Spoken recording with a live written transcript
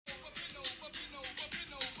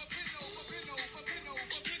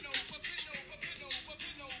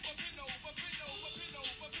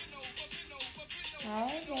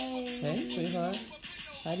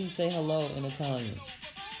How do you say hello in Italian?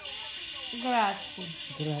 Grazie.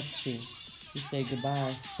 Grazie. You say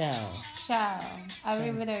goodbye. Ciao. Ciao.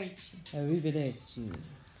 Arrivederci. Arrivederci.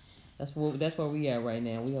 That's where we are right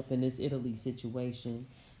now. We up in this Italy situation.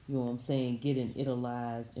 You know what I'm saying? Getting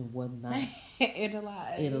Italyzed and whatnot.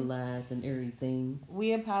 Italyzed and everything.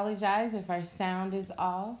 We apologize if our sound is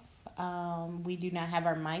off. We do not have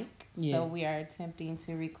our mic, so we are attempting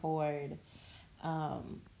to record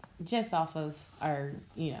just off of our,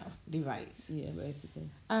 device. Yeah, basically.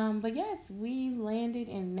 But yes, we landed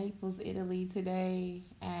in Naples, Italy today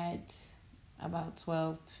at about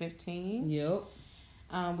 12:15.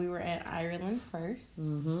 Yep. We were at Ireland first.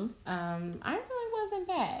 Mm-hmm. Ireland wasn't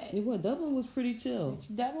bad. It was. Dublin was pretty chill.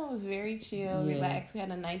 Dublin was very chill, relaxed. We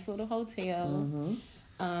had a nice little hotel.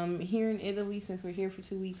 Mm-hmm. Here in Italy, since we're here for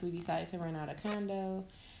 2 weeks, we decided to rent out a condo.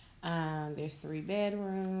 There's 3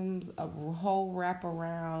 bedrooms, a whole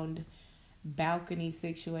wraparound balcony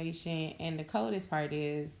situation, and the coldest part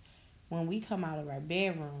is when we come out of our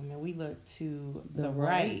bedroom and we look to the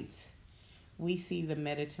right, we see the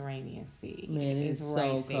Mediterranean Sea. Man, it's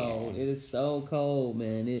so cold. It is so cold,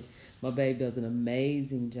 man. My babe does an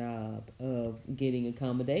amazing job of getting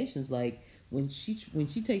accommodations. Like when she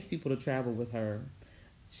takes people to travel with her,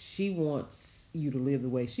 she wants you to live the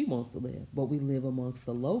way she wants to live. But we live amongst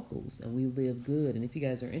the locals and we live good. And if you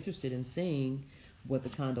guys are interested in seeing what the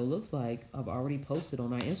condo looks like, I've already posted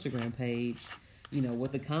on our Instagram page,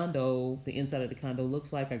 what the inside of the condo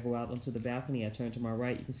looks like. I go out onto the balcony, I turn to my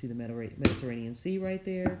right, you can see the Mediterranean Sea right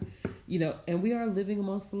there. And we are living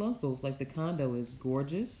amongst the locals. Like the condo is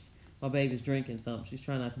gorgeous. My baby's drinking something. She's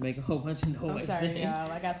trying not to make a whole bunch of noise. I'm sorry,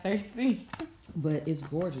 y'all. I got thirsty. But it's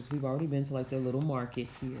gorgeous. We've already been to like their little market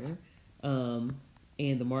here. And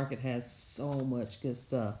the market has so much good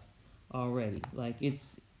stuff already. Like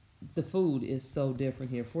the food is so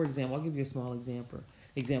different here. For example, I'll give you a small example.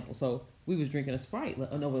 So we was drinking a Sprite. No,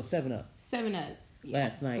 it was 7-Up. 7-Up. Yeah.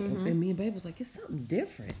 Last night. Mm-hmm. And me and Babe was like, it's something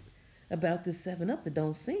different about this 7-Up that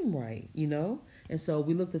don't seem right, And so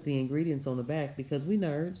we looked at the ingredients on the back because we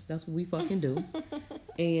nerds. That's what we fucking do.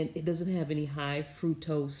 And it doesn't have any high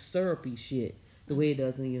fructose syrupy shit the way it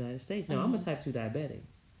does in the United States. Now, I'm a type 2 diabetic.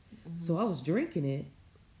 Mm-hmm. So I was drinking it.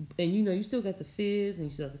 And, you still got the fizz and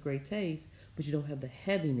you still have the great taste, but you don't have the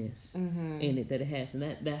heaviness in it that it has. And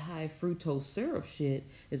that high fructose syrup shit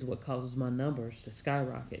is what causes my numbers to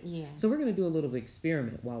skyrocket. Yeah. So we're going to do a little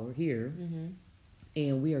experiment while we're here. Mm-hmm.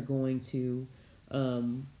 And we are going to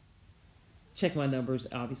check my numbers,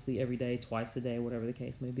 obviously, every day, twice a day, whatever the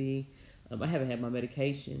case may be. I haven't had my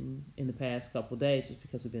medication in the past couple of days just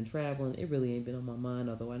because we've been traveling. It really ain't been on my mind,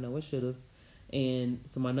 although I know it should have. And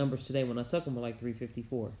so my numbers today, when I took them, were like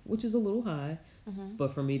 354, which is a little high. Mm-hmm.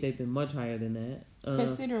 But for me, they've been much higher than that.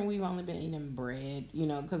 Considering we've only been eating bread,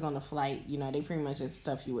 because on the flight, they pretty much just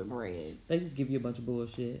stuff you with bread. They just give you a bunch of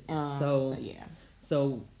bullshit. Yeah.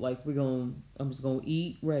 So, like, I'm just going to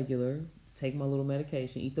eat regular, take my little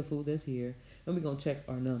medication, eat the food that's here, and we're going to check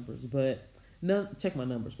our numbers. Check my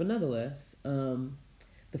numbers. But nonetheless,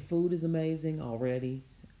 the food is amazing already.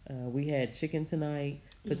 We had chicken tonight,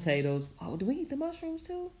 potatoes. Oh, do we eat the mushrooms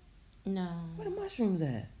too? No. Where the mushrooms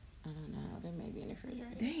at? I don't know. They may be in the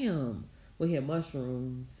refrigerator. Damn. We had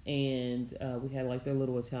mushrooms, and we had like their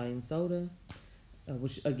little Italian soda,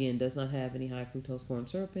 which again does not have any high fructose corn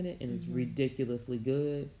syrup in it, and it's ridiculously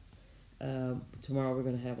good. Tomorrow we're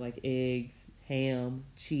gonna have like eggs, ham,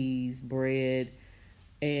 cheese, bread,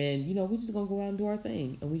 and we're just gonna go out and do our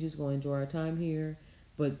thing, and we just gonna enjoy our time here.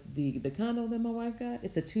 But the condo that my wife got,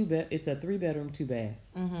 it's a 3-bedroom, 2-bath.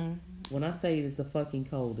 Mm-hmm. When I say it's the fucking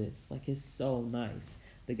coldest, like it's so nice.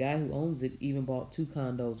 The guy who owns it even bought 2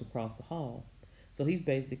 condos across the hall, so he's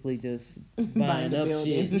basically just buying up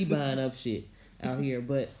shit. He buying up shit out here.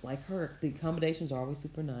 But like the accommodations are always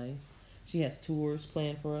super nice. She has tours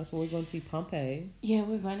planned for us. We're going to see Pompeii. Yeah,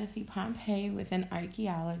 we're going to see Pompeii with an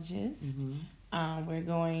archaeologist. Mm-hmm. We're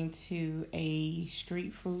going to a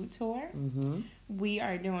street food tour. Mm-hmm. We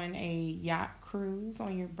are doing a yacht cruise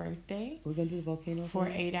on your birthday. We're going to do the volcano for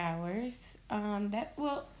 8 hours.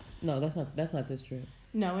 No, that's not this trip.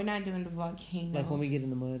 No, we're not doing the volcano. Like when we get in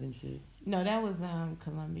the mud and shit. No, that was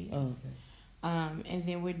Colombia. Oh, okay. And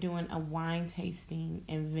then we're doing a wine tasting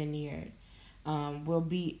and vineyard. We'll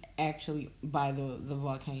be actually by the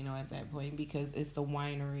volcano at that point because it's the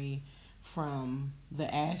winery from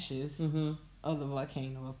the ashes of the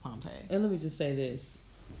volcano of Pompeii. And let me just say this.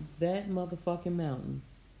 That motherfucking mountain,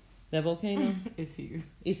 that volcano, it's huge.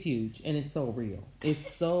 It's huge, and it's so real.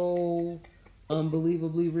 It's so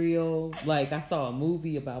unbelievably real. Like, I saw a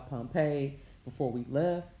movie about Pompeii before we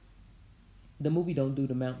left. The movie don't do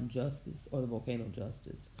the mountain justice or the volcano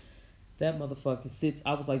justice. That motherfucker sits.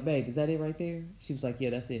 I was like, babe, is that it right there? She was like,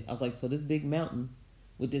 yeah, that's it. I was like, so this big mountain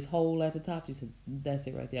with this hole at the top? She said, that's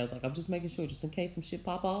it right there. I was like, I'm just making sure, just in case some shit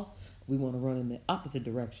pop off, we want to run in the opposite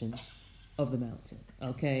direction of the mountain.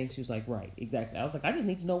 Okay? She was like, right, exactly. I was like, I just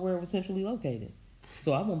need to know where it was centrally located,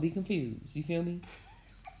 so I won't be confused. You feel me?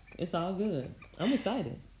 It's all good. I'm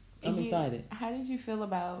excited. I'm excited. How did you feel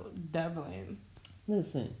about Dublin?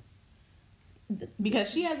 Listen. Because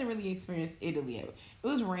she hasn't really experienced Italy yet. It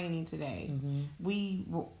was raining today.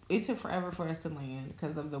 Mm-hmm. It took forever for us to land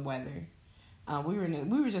because of the weather. We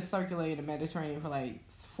were just circulating the Mediterranean for like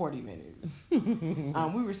 40 minutes.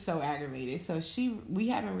 We were so aggravated. So we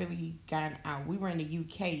haven't really gotten out. We were in the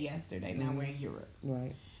UK yesterday. Now we're in Europe.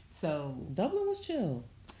 Right. So Dublin was chill.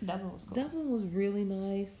 Dublin was cool. Dublin was really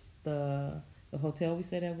nice. The hotel we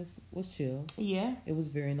stayed at was chill. Yeah. It was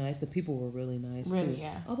very nice. The people were really nice, really, too.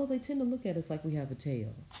 Yeah. Although they tend to look at us like we have a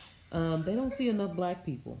tail. They don't see enough black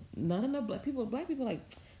people. Not enough black people. Black people like,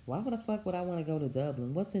 why the fuck would I want to go to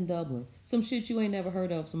Dublin? What's in Dublin? Some shit you ain't never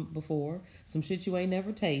heard of before. Some shit you ain't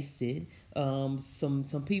never tasted.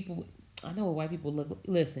 Some people. I know what white people look.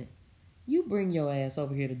 Listen, you bring your ass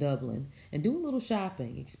over here to Dublin and do a little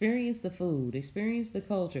shopping. Experience the food. Experience the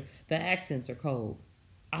culture. The accents are cold.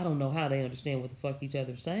 I don't know how they understand what the fuck each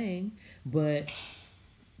other's saying, but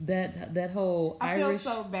that whole Irish... I feel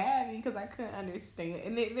so bad because I couldn't understand.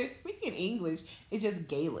 And they're speaking English. It's just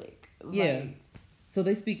Gaelic. Yeah. So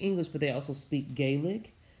they speak English, but they also speak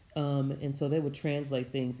Gaelic. And so they would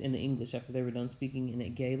translate things into English after they were done speaking in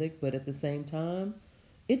it Gaelic. But at the same time,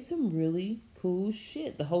 it's some really cool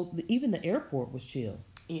shit. Even the airport was chill.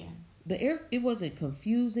 Yeah. It wasn't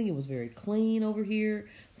confusing. It was very clean over here.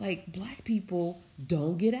 Like, black people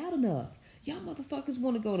don't get out enough. Y'all motherfuckers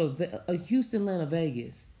want to go to Houston, Atlanta,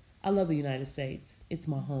 Vegas. I love the United States. It's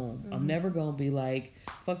my home. Mm-hmm. I'm never going to be like,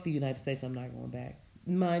 fuck the United States, I'm not going back.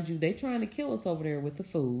 Mind you, they trying to kill us over there with the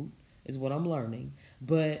food, is what I'm learning.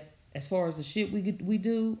 But as far as the shit we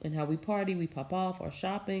do and how we party, we pop off, our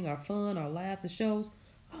shopping, our fun, our laughs, the shows,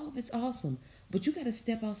 all of it's awesome. But you got to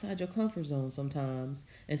step outside your comfort zone sometimes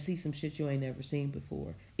and see some shit you ain't never seen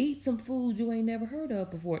before. Eat some food you ain't never heard of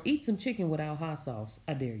before. Eat some chicken without hot sauce.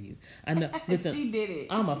 I dare you. I know. Listen, she did it.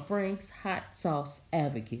 I'm a Frank's hot sauce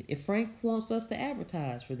advocate. If Frank wants us to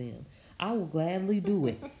advertise for them, I will gladly do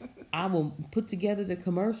it. I will put together the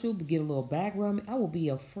commercial, get a little background. I will be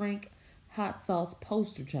a Frank hot sauce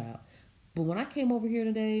poster child. But when I came over here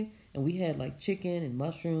today and we had like chicken and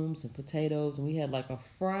mushrooms and potatoes and we had like a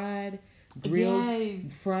fried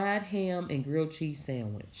ham and grilled cheese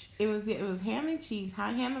sandwich. It was ham and cheese,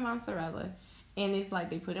 hot ham and mozzarella, and it's like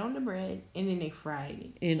they put it on the bread and then they fried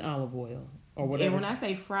it in olive oil or whatever. And when I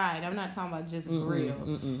say fried, I'm not talking about just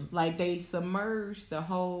grilled. Like they submerged the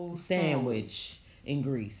whole sandwich in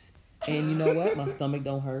grease. And you know what? My stomach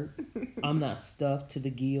don't hurt. I'm not stuffed to the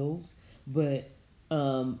gills, but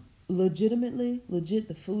legit,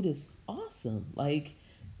 the food is awesome. Like,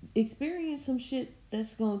 experience some shit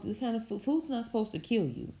that's going to kind of food's not supposed to kill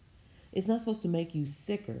you. It's not supposed to make you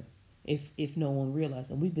sicker if no one realized.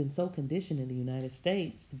 And we've been so conditioned in the United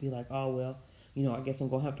States to be like, oh, well, I guess I'm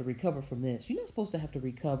going to have to recover from this. You're not supposed to have to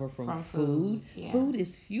recover from food. Yeah. Food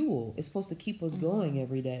is fuel. It's supposed to keep us going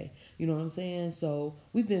every day. You know what I'm saying? So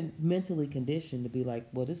we've been mentally conditioned to be like,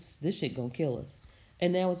 well, this shit going to kill us.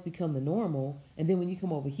 And now it's become the normal. And then when you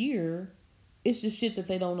come over here, it's just shit that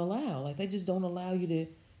they don't allow. Like, they just don't allow you to...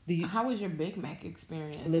 How was your Big Mac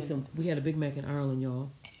experience? Listen, we had a Big Mac in Ireland,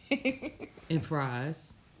 y'all. And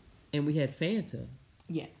fries. And we had Fanta.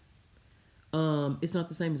 Yeah. It's not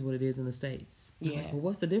the same as what it is in the States. Yeah. Like, well,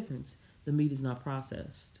 what's the difference? The meat is not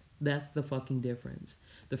processed. That's the fucking difference.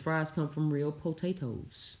 The fries come from real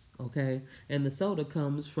potatoes. Okay? And the soda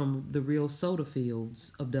comes from the real soda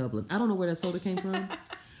fields of Dublin. I don't know where that soda came from.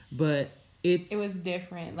 But it was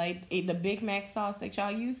different. Like, the Big Mac sauce that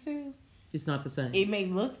y'all used to... It's not the same. It may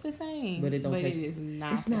look the same, but it don't taste. It is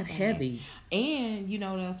not. It's not heavy. And you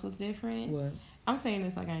know what else was different? What? I'm saying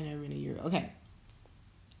this like I ain't never been to Europe. Okay.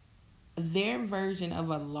 Their version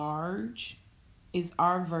of a large is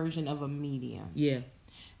our version of a medium. Yeah.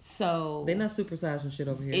 So they're not supersized and shit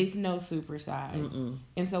over here. It's no supersize. Mm-mm.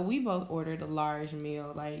 And so we both ordered a large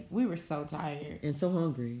meal. Like, we were so tired and so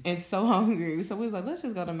hungry. So we was like, let's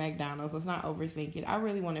just go to McDonald's. Let's not overthink it. I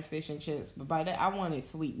really wanted fish and chips, but by that I wanted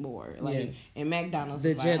sleep more. Like, and McDonald's.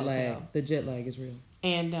 The jet lag. The jet lag is real.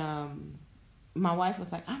 And my wife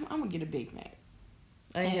was like, I'm gonna get a Big Mac.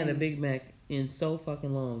 I ain't had a Big Mac in so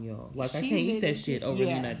fucking long, y'all. Like, I can't eat that shit over in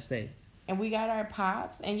the United States. And we got our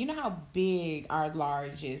pops, and you know how big our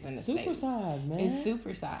large is in the States. Supersized, man. It's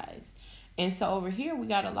supersized. And so over here we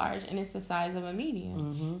got a large, and it's the size of a medium.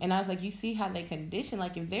 Mm-hmm. And I was like, you see how they condition?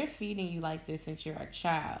 Like if they're feeding you like this since you're a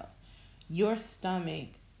child, your stomach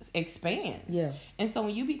expands. Yeah. And so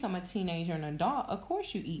when you become a teenager and adult, of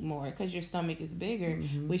course you eat more because your stomach is bigger,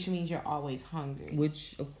 which means you're always hungry.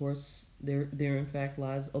 Which of course there in fact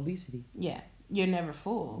lies obesity. Yeah. You're never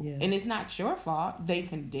full. Yeah. And it's not your fault. They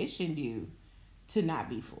conditioned you to not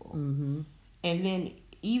be full. Mm-hmm. And then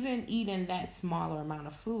even eating that smaller amount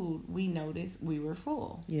of food, we noticed we were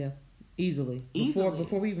full. Yeah. Easily.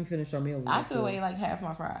 Before we even finished our meal, I threw away like half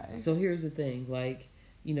my fries. So here's the thing, like,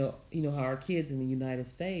 you know how our kids in the United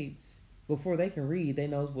States, before they can read, they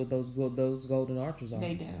know what those golden arches are.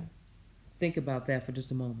 They do. Think about that for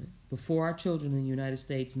just a moment. Before our children in the United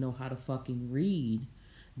States know how to fucking read,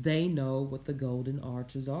 they know what the golden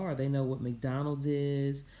arches are. They know what McDonald's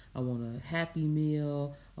is. I want a Happy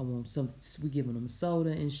Meal. I want we giving them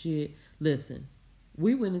soda and shit. Listen,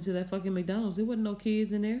 we went into that fucking McDonald's. There wasn't no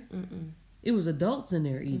kids in there. Mm-mm. It was adults in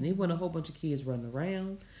there eating. It wasn't a whole bunch of kids running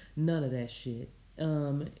around. None of that shit.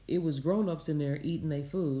 It was grown-ups in there eating their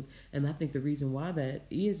food, and I think the reason why that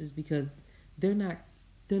is because they're not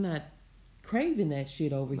craving that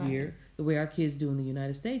shit over here the way our kids do in the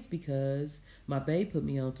United States, because my babe put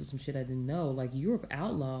me on to some shit I didn't know. Like, Europe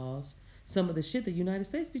outlaws some of the shit the United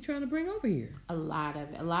States be trying to bring over here. A lot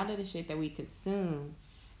of it. A lot of the shit that we consume,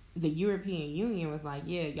 the European Union was like,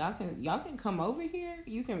 yeah, y'all can come over here.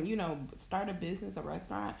 You can, start a business, a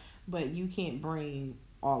restaurant, but you can't bring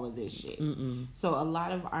all of this shit. Mm-mm. So a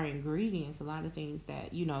lot of our ingredients, a lot of things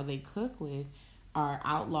that, they cook with are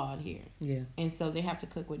outlawed here. Yeah. And so they have to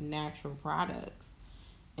cook with natural products.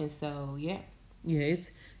 And so, yeah. Yeah,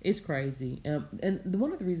 it's crazy. And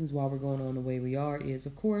one of the reasons why we're going on the way we are is,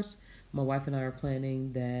 of course, my wife and I are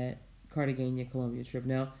planning that Cartagena, Colombia trip.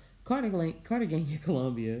 Now, Cartagena,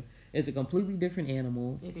 Colombia is a completely different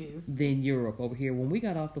animal than Europe over here. When we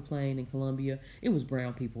got off the plane in Colombia, it was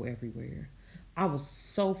brown people everywhere. I was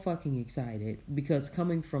so fucking excited because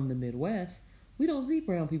coming from the Midwest, we don't see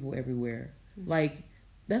brown people everywhere. Mm-hmm. Like,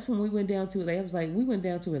 that's when we went down to, we went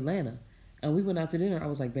down to Atlanta and we went out to dinner. I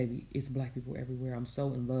was like, baby, it's black people everywhere. I'm so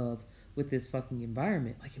in love with this fucking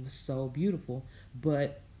environment. Like, it was so beautiful.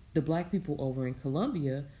 But the black people over in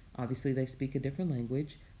Colombia, obviously they speak a different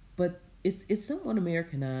language, but it's somewhat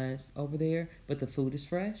Americanized over there, but the food is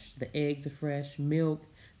fresh. The eggs are fresh, milk.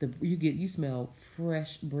 You smell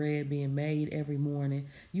fresh bread being made every morning.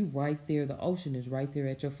 You right there. The ocean is right there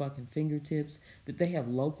at your fucking fingertips. That they have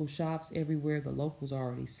local shops everywhere. The locals are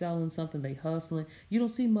already selling something. They hustling. You don't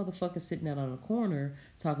see motherfuckers sitting out on a corner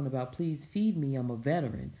talking about, please feed me, I'm a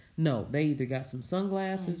veteran. No, they either got some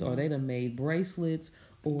sunglasses or they done made bracelets.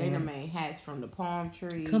 Or they done made hats from the palm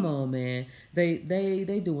tree. Come on, man.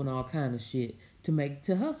 They doing all kind of shit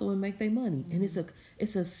to hustle and make their money. And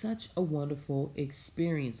it's such a wonderful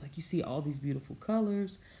experience. Like, you see all these beautiful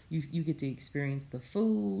colors. You get to experience the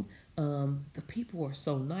food. The people are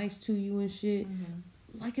so nice to you and shit.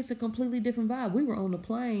 Mm-hmm. Like, it's a completely different vibe. We were on the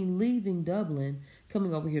plane leaving Dublin,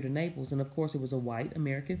 coming over here to Naples, and of course it was a white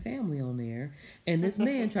American family on there. And this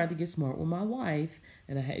man tried to get smart with my wife.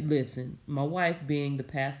 And my wife, being the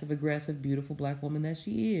passive-aggressive, beautiful black woman that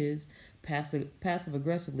she is,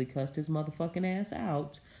 passive-aggressively cussed his motherfucking ass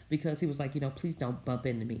out because he was like, please don't bump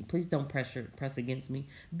into me. Please don't press against me.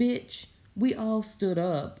 Bitch, we all stood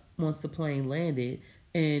up once the plane landed,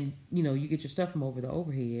 and, you get your stuff from over the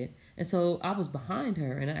overhead. And so I was behind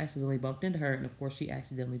her, and I accidentally bumped into her, and of course she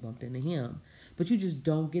accidentally bumped into him. But you just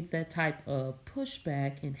don't get that type of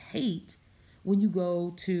pushback and hate when you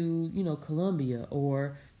go to, Colombia,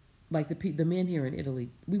 or like the men here in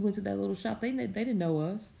Italy. We went to that little shop. They didn't know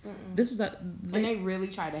us. Mm-mm. This was and they really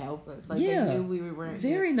tried to help us. Like, they knew we weren't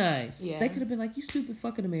very nice. Yeah. They could have been like, you stupid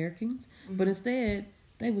fucking Americans. Mm-hmm. But instead,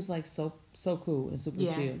 they was like so cool and super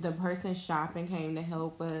chill. Yeah, the person shopping came to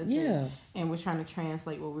help us. Yeah. And was trying to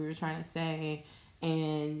translate what we were trying to say.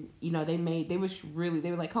 And, they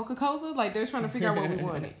were like Coca-Cola. Like, they were trying to figure out what we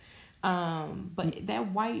wanted. But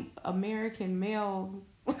that white American male,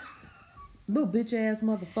 little bitch ass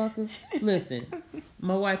motherfucker. Listen,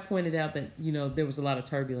 my wife pointed out that there was a lot of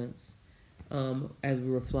turbulence as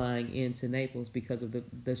we were flying into Naples because of the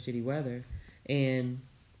shitty weather, and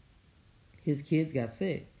his kids got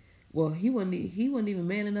sick. Well, he wasn't even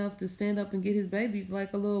man enough to stand up and get his babies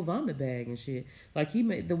like a little vomit bag and shit. Like,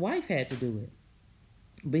 the wife had to do it,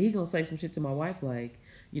 but he gonna say some shit to my wife like,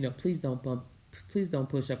 please don't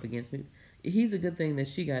push up against me. He's a good thing that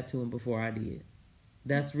she got to him before I did.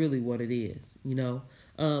 That's really what it is,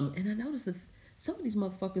 And I noticed that some of these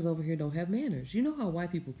motherfuckers over here don't have manners. You know how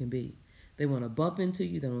white people can be. They want to bump into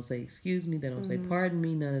you. They don't say excuse me. They don't say pardon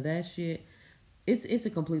me. None of that shit. it's a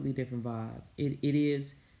completely different vibe. It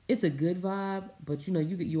is. It's a good vibe, but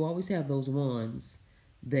you always have those ones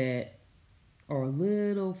that are a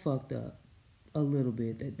little fucked up, a little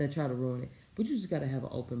bit that try to ruin it. But you just got to have an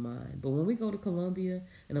open mind. But when we go to Colombia,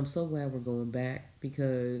 and I'm so glad we're going back,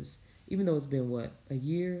 because even though it's been a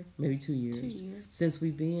year, maybe 2 years, 2 years since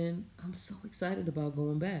we've been, I'm so excited about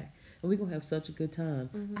going back, and we're gonna have such a good time.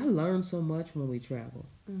 Mm-hmm. I learn so much when we travel.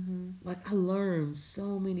 Mm-hmm. Like, I learn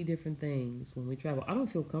so many different things when we travel. I don't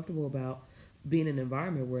feel comfortable about being in an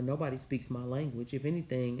environment where nobody speaks my language. If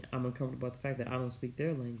anything, I'm uncomfortable about the fact that I don't speak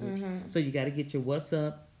their language. Mm-hmm. So you got to get your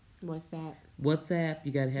WhatsApp.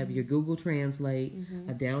 You got to have your Google Translate.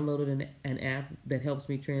 Mm-hmm. I downloaded an app that helps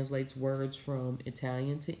me translate words from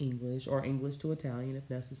Italian to English, or English to Italian if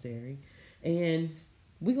necessary. And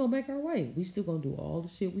we gonna make our way. We still gonna do all the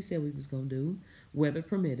shit we said we was gonna do, weather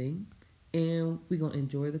permitting. And we gonna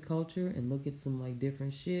enjoy the culture and look at some like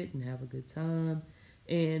different shit and have a good time.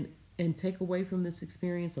 And take away from this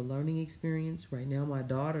experience a learning experience. Right now my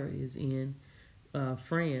daughter is in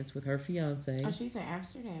France with her fiance. Oh, she's in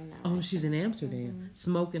Amsterdam now. Oh, she's in Amsterdam,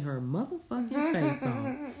 smoking her motherfucking face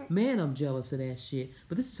off. Man, I'm jealous of that shit.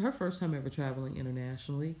 But this is her first time ever traveling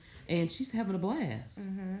internationally, and she's having a blast.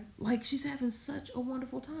 Mm-hmm. Like, she's having such a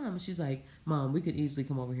wonderful time. And she's like, Mom, we could easily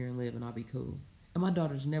come over here and live, and I'll be cool. And my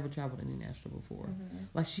daughter's never traveled international before. Mm-hmm.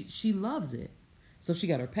 Like, she loves it. So she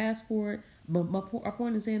got her passport. But our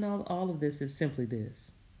point in saying all of this is simply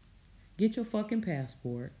this: get your fucking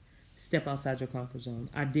passport. Step outside your comfort zone.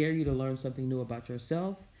 I dare you to learn something new about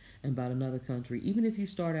yourself and about another country. Even if you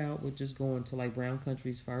start out with just going to like brown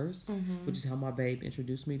countries 1st, which is how my babe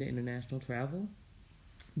introduced me to international travel,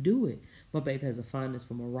 do it. My babe has a fondness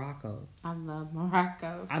for Morocco. I love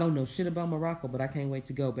Morocco. I don't know shit about Morocco, but I can't wait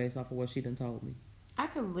to go based off of what she done told me. I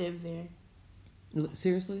could live there.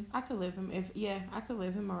 Seriously? I could live I could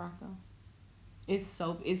live in Morocco.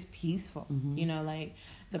 It's peaceful. Mm-hmm. Like,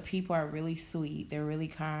 the people are really sweet. They're really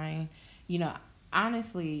kind.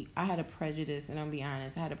 Honestly, I had a prejudice, and I'll be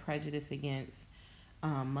honest, I had a prejudice against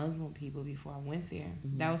Muslim people before I went there.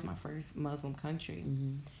 Mm-hmm. That was my first Muslim country.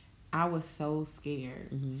 Mm-hmm. I was so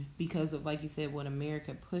scared because of, like you said, what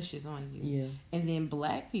America pushes on you. Yeah. And then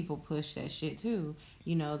black people push that shit too.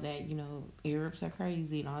 Arabs are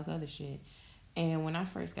crazy and all this other shit. And when I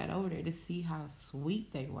first got over there, to see how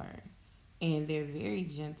sweet they were. And they're very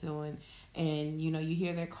gentle, and you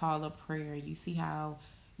hear their call of prayer. You see how,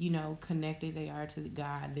 connected they are to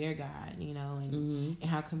their God, and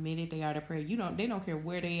how committed they are to prayer. They don't care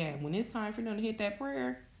where they at. When it's time for them to hit that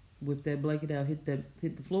prayer, whip that blanket out, hit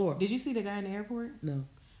the floor. Did you see the guy in the airport? No.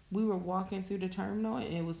 We were walking through the terminal,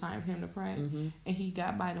 and it was time for him to pray. Mm-hmm. And he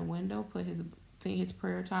got by the window, put his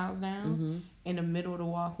prayer towels down in the middle of the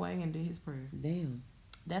walkway, and did his prayer. Damn.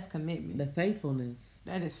 That's commitment. The faithfulness.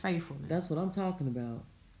 That is faithfulness. That's what I'm talking about.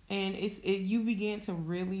 And you begin to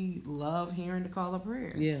really love hearing the call of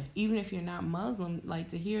prayer. Yeah. Even if you're not Muslim, like,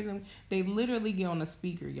 to hear them, they literally get on the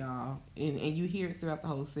speaker, y'all, and you hear it throughout the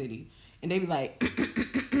whole city. And they be like,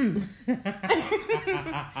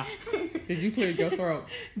 did you clear your throat?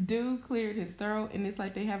 Dude cleared his throat, and it's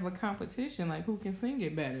like they have a competition, like, who can sing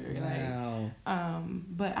it better. Wow.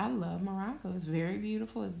 But I love Morocco. It's very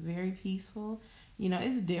beautiful. It's very peaceful.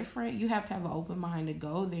 It's different. You have to have an open mind to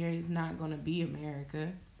go there. It's not going to be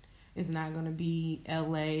America. It's not going to be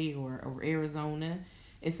LA or Arizona.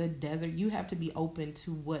 It's a desert. You have to be open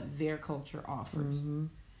to what their culture offers.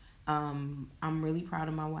 Mm-hmm. I'm really proud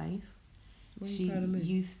of my wife.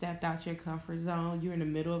 You stepped out your comfort zone. You're in the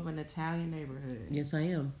middle of an Italian neighborhood. Yes, I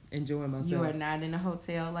am. Enjoying myself. You are not in a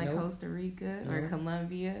hotel like Costa Rica or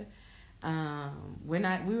Colombia. We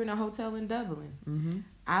were in a hotel in Dublin. Mm-hmm.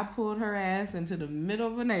 I pulled her ass into the middle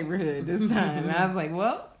of a neighborhood this time. I was like,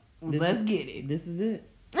 well, let's get it. This is it.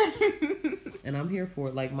 And I'm here for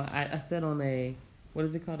it. Like, I sat on a, what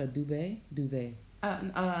is it called? A duvet?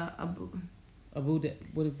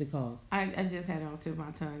 What is it called? I just had it on the tip of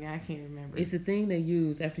my tongue. I can't remember. It's the thing they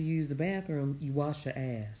use after you use the bathroom. You wash your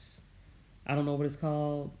ass. I don't know what it's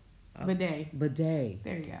called. Bidet.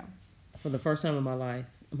 There you go. For the first time in my life,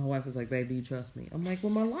 my wife was like, "Baby, you trust me?" I'm like,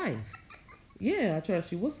 "Well, my life. Yeah, I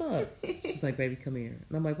trust you. What's up?" She's like, "Baby, come here."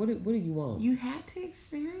 And I'm like, "What do you want?" You had to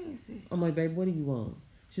experience it. I'm like, "Babe, what do you want?"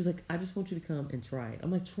 She's like, "I just want you to come and try it."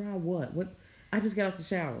 I'm like, "Try what? What?" I just got out the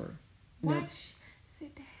shower. Watch.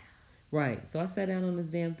 Sit down. Right. So I sat down on this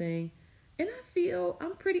damn thing, and I feel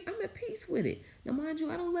I'm at peace with it. Now, mind you,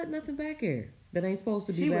 I don't let nothing back here that ain't supposed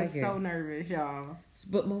to be back here. She was so nervous, y'all.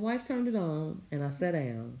 But my wife turned it on, and I sat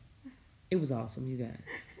down. It was awesome, you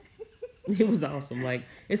guys. It was awesome. Like,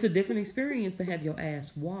 it's a different experience to have your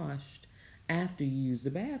ass washed after you use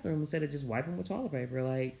the bathroom instead of just wiping with toilet paper.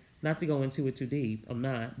 Like, not to go into it too deep, I'm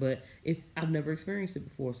not, but if I've never experienced it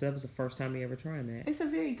before, so that was the first time me ever trying that. It's a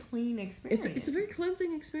very clean experience. It's a very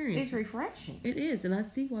cleansing experience. It's refreshing. It is, and I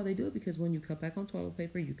see why they do it, because when you cut back on toilet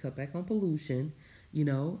paper, you cut back on pollution, you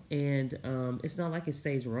know, and it's not like it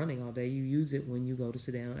stays running all day. You use it when you go to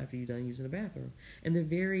sit down after you're done using the bathroom, and they're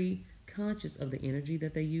very conscious of the energy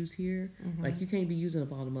that they use here. Mm-hmm. Like, you can't be using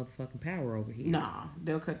up all the motherfucking power over here. Nah,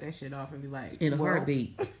 they'll cut that shit off and be like, in a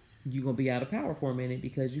heartbeat. You're going to be out of power for a minute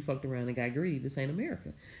because you fucked around and got greedy. This ain't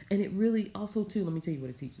America. And it really also, too, let me tell you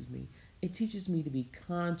what it teaches me. It teaches me to be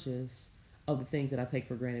conscious of the things that I take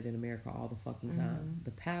for granted in America all the fucking time. Mm-hmm.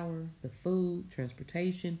 The power, the food,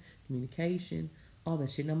 transportation, communication, all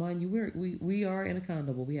that shit. Now, mind you, we are in a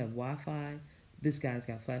condo, but we have Wi-Fi. This guy's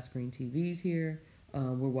got flat screen TVs here.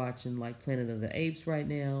 We're watching like Planet of the Apes right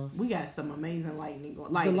now. We got some amazing lighting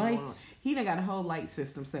going. The lights. He done got a whole light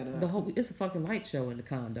system set up. It's a fucking light show in the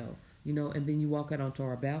condo, you know. And then you walk out onto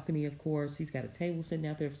our balcony. Of course, he's got a table sitting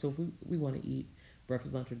out there. So if we want to eat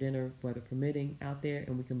breakfast, lunch, or dinner, weather permitting, out there,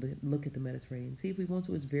 and we can look at the Mediterranean Sea if we want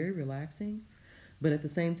to. It's very relaxing, but at the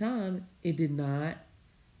same time, it did not.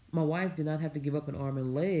 My wife did not have to give up an arm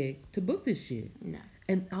and leg to book this shit. No.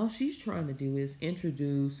 And all she's trying to do is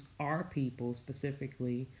introduce our people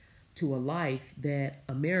specifically to a life that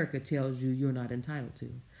America tells you you're not entitled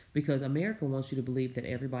to. Because America wants you to believe that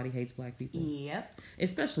everybody hates black people. Yep.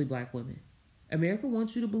 Especially black women. America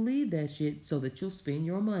wants you to believe that shit so that you'll spend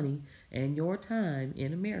your money and your time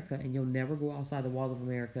in America and you'll never go outside the walls of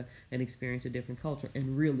America and experience a different culture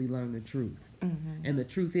and really learn the truth. Mm-hmm. And the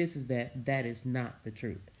truth is that is not the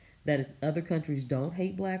truth. That is, other countries don't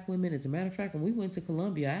hate black women. As a matter of fact, when we went to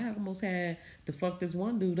Colombia, I almost had to fuck this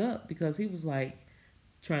one dude up because he was like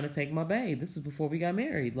trying to take my babe. This is before we got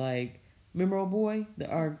married. Like, remember old boy,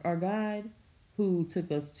 our guide who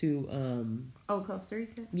took us to Costa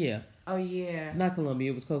Rica? Yeah. Oh yeah. Not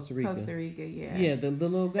Colombia, it was Costa Rica. Costa Rica, yeah. Yeah, the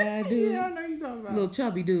little guy dude. Yeah, I know you're talking about. Little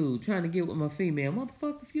chubby dude trying to get with my female.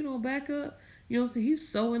 Motherfucker, if you don't back up, you know what I'm saying? He's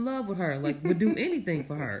so in love with her, like would do anything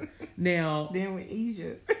for her. Now then with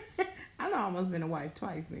Egypt. I done almost been a wife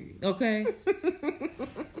twice, nigga. Okay.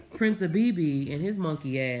 Prince Abibi and his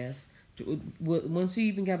monkey ass, when she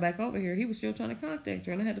even got back over here, he was still trying to contact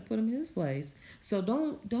her, and I had to put him in his place. So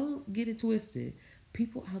don't get it twisted.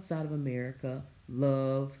 People outside of America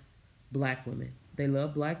love black women. They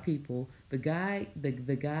love black people. The guide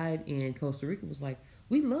in Costa Rica was like,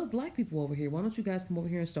 we love black people over here. Why don't you guys come over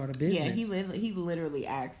here and start a business? Yeah, he literally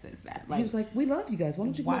asked us that. Like, he was like, we love you guys.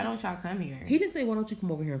 Why don't y'all come here? He didn't say, why don't you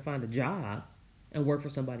come over here and find a job and work for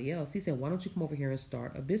somebody else. He said, why don't you come over here and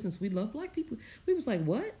start a business? We love black people. We was like,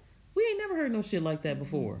 what? We ain't never heard no shit like that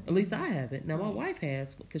before. At least I haven't. Now, my wife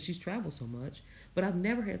has because she's traveled so much. But I've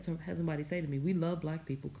never had somebody say to me, we love black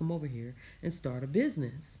people. Come over here and start a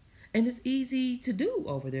business. And it's easy to do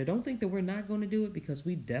over there. Don't think that we're not going to do it because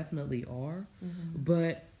we definitely are. Mm-hmm.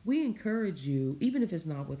 But we encourage you, even if it's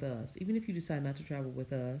not with us, even if you decide not to travel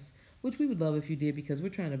with us, which we would love if you did because we're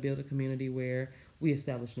trying to build a community where we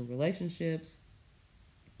establish new relationships.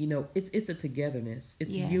 You know, it's a togetherness.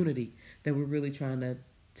 It's a unity that we're really trying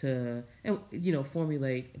to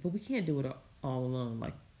formulate. But we can't do it all alone.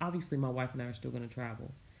 Like, obviously, my wife and I are still going to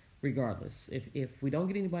travel regardless. If we don't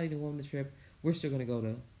get anybody to go on the trip, we're still going to go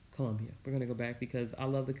to Colombia. We're going to go back because I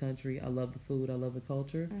love the country, I love the food, I love the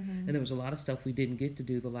culture, and there was a lot of stuff we didn't get to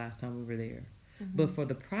do the last time we were there. Mm-hmm. But for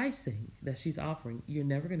the pricing that she's offering, you're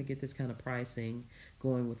never going to get this kind of pricing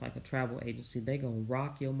going with like a travel agency. They're going to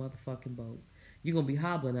rock your motherfucking boat. You're going to be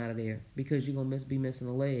hobbling out of there because you're going to be missing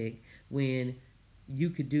a leg when you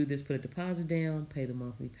could do this, put a deposit down, pay the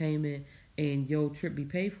monthly payment, and your trip be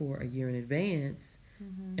paid for a year in advance.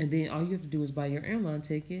 Mm-hmm. And then all you have to do is buy your airline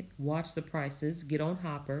ticket, watch the prices, get on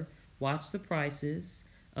Hopper, watch the prices,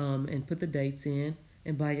 and put the dates in,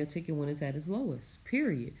 and buy your ticket when it's at its lowest,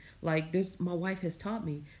 period. Like, my wife has taught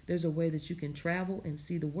me there's a way that you can travel and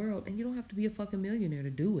see the world, and you don't have to be a fucking millionaire to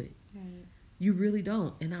do it. Right. You really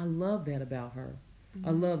don't. And I love that about her. Mm-hmm.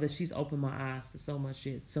 I love that she's opened my eyes to so much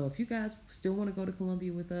shit. So if you guys still want to go to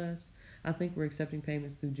Colombia with us, I think we're accepting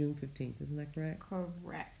payments through June 15th. Isn't that correct?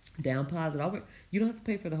 Correct. Down deposit. You don't have to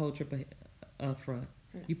pay for the whole trip up front.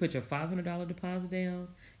 No. You put your $500 deposit down.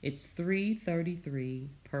 It's $333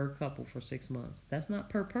 per couple for 6 months. That's not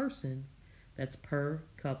per person. That's per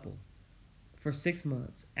couple for 6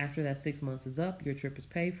 months. After that 6 months is up, your trip is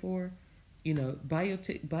paid for. You know, buy your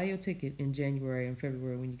ticket in January and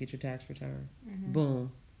February when you get your tax return. Mm-hmm.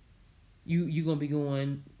 Boom. You gonna be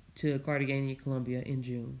going to Cartagena, Colombia in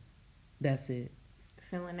June. That's it.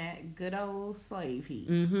 Feeling that good old slave heat.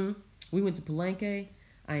 Mm-hmm. We went to Palenque.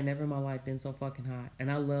 I ain't never in my life been so fucking hot.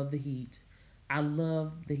 And I love the heat. I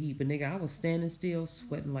love the heat, but nigga, I was standing still,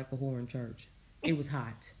 sweating like a whore in church. It was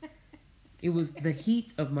hot. It was the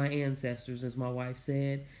heat of my ancestors, as my wife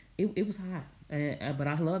said. It was hot, but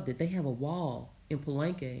I loved it. They have a wall in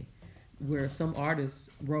Palenque where some artist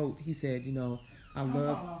wrote. He said,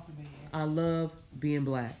 I love being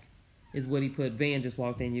black, is what he put. Van just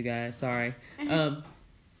walked in, you guys. Sorry. And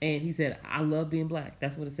he said, I love being black.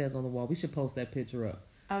 That's what it says on the wall. We should post that picture up.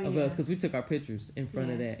 Oh, yeah. Because we took our pictures in front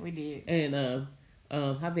of that. We did. And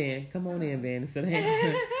hi Van, come on in, Van. Instead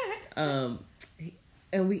of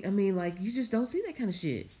and you just don't see that kind of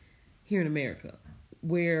shit here in America,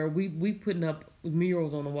 where we putting up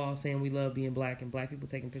murals on the wall saying we love being black, and black people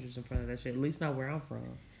taking pictures in front of that shit. At least not where I'm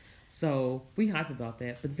from. So we hype about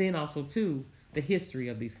that. But then also too, the history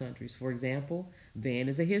of these countries. For example, Van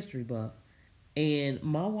is a history buff, and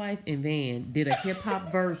my wife and Van did a hip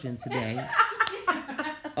hop version today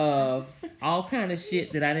of all kind of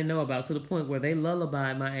shit that I didn't know about, to the point where they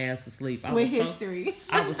lullabied my ass to sleep. With history.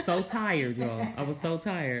 I was so tired, y'all. I was so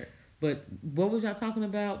tired. But what was y'all talking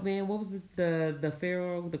about, man? What was the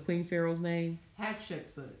pharaoh, the queen pharaoh's name?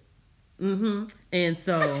 Hatshepsut. Mm-hmm. And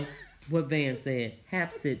so what Van said,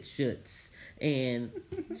 Hatshepsut, and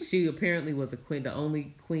she apparently was the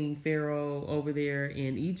only queen pharaoh over there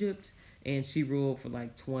in Egypt, and she ruled for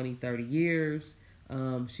like 20, 30 years.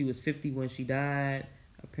 She was 50 when she died.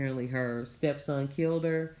 Apparently her stepson killed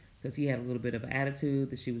her because he had a little bit of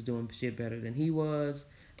attitude that she was doing shit better than he was.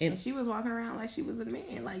 And she was walking around like she was a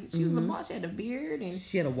man. Like, she was a boss. She had a beard. And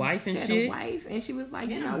she had a wife and shit. She had a wife. And she was like,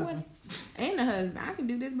 you know what? And a husband. I can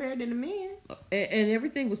do this better than a man. And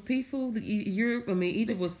everything was peaceful.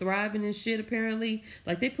 Egypt was thriving and shit, apparently.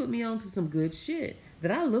 Like, they put me on to some good shit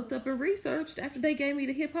that I looked up and researched after they gave me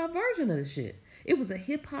the hip-hop version of the shit. It was a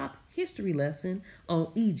hip-hop history lesson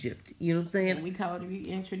on Egypt. You know what I'm saying? And we told her, we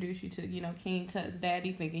introduced you to, King Tut's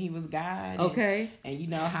daddy, thinking he was God. Okay. And you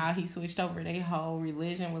know how he switched over. Their whole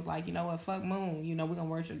religion was like, you know what, fuck moon. We're going to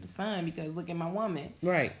worship the sun because look at my woman.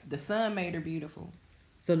 Right. The sun made her beautiful.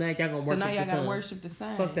 So now y'all gonna worship the sun. So now y'all gotta worship the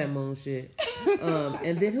sun. Fuck that moon shit.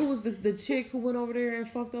 And then who was the chick who went over there and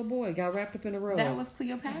fucked our boy? Got wrapped up in a rug. That was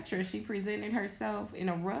Cleopatra. She presented herself in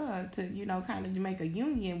a rug to, kind of make a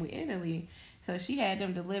union with Italy. So she had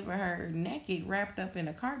them deliver her naked, wrapped up in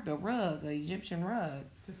a carpet rug, an Egyptian rug,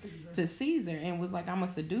 to Caesar, and was like, I'm going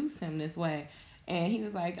to seduce him this way. And he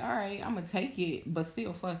was like, all right, I'm going to take it, but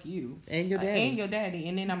still fuck you. And your daddy.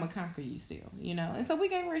 And then I'm going to conquer you still, And so we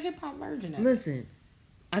gave her a hip-hop version of it. Listen,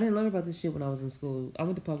 I didn't learn about this shit when I was in school. I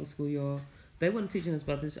went to public school, y'all. They weren't teaching us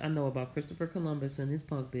about this. I know about Christopher Columbus and his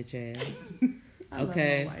punk bitch ass.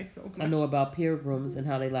 Okay, I know about pilgrims and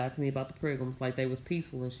how they lied to me about the pilgrims, like they was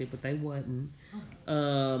peaceful and shit, but they wasn't.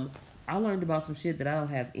 I learned about some shit that I don't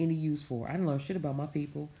have any use for. I didn't learn shit about my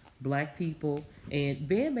people, black people, and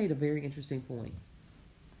Ben made a very interesting point.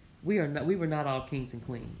 We were not all kings and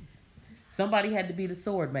queens. Somebody had to be the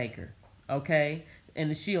sword maker, okay,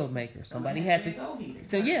 and the shield maker. Somebody had to.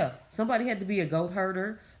 Somebody had to be a goat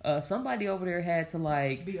herder. Somebody over there had to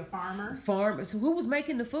be a farmer. So who was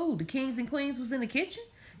making the food? The kings and queens was in the kitchen.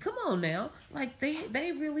 Come on now, like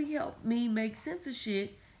they really helped me make sense of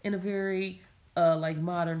shit in a very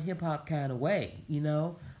modern hip hop kind of way,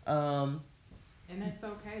 And that's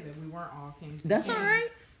okay that we weren't all kings. That's all right.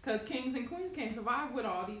 Because kings and queens can't survive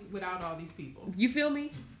without all these people. You feel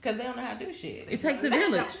me? Because they don't know how to do shit. It takes a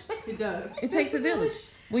village. It does. It takes a village.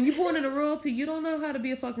 When you're born into royalty, you don't know how to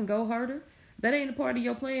be a fucking goat herder. That ain't a part of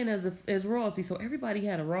your plan as royalty. So everybody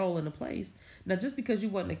had a role and a place. Now, just because you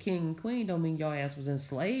wasn't a king and queen don't mean your ass was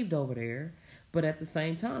enslaved over there. But at the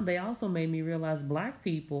same time, they also made me realize black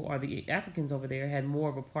people, or the Africans over there, had more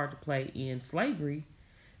of a part to play in slavery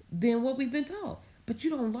than what we've been taught. But you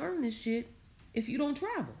don't learn this shit if you don't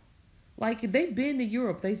travel. Like, they've been to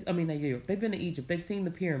Europe. They've been to Egypt. They've seen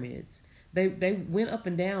the pyramids. They went up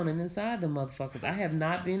and down and inside the motherfuckers. I have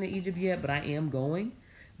not been to Egypt yet, but I am going.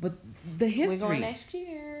 But the history. We're going next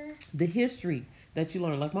year. The history that you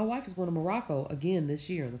learn. Like, my wife is going to Morocco again this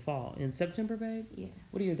year in the fall. In September, babe? Yeah.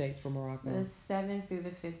 What are your dates for Morocco? The 7th through the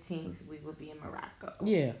 15th, we will be in Morocco.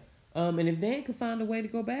 Yeah. And if Van could find a way to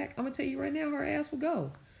go back, I'm going to tell you right now, her ass will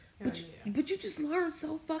go. But you just learn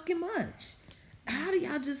so fucking much. How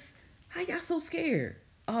y'all so scared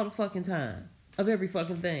all the fucking time of every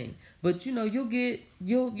fucking thing? But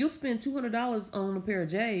you'll spend $200 on a pair of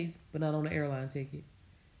J's, but not on an airline ticket.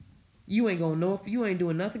 You ain't gonna know if you ain't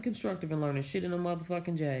doing nothing constructive and learning shit in them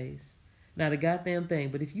motherfucking J's. Not a goddamn thing.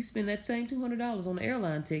 But if you spend that same $200 on an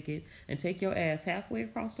airline ticket and take your ass halfway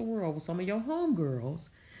across the world with some of your homegirls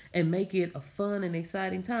and make it a fun and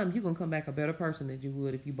exciting time, you're gonna come back a better person than you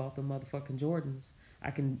would if you bought the motherfucking Jordans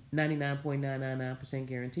I can 99.999%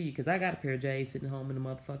 guarantee you, because I got a pair of J's sitting home in the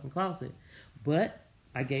motherfucking closet. But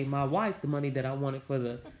I gave my wife the money that I wanted for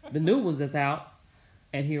the new ones that's out,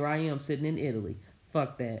 and here I am sitting in Italy.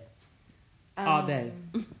 Fuck that. All day.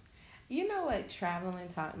 You know what? Traveling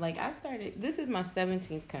time. Like, I started. This is my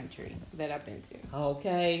 17th country that I've been to.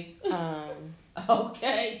 Okay.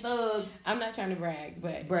 Okay, thugs. I'm not trying to brag,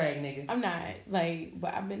 but brag, nigga. I'm not. Like,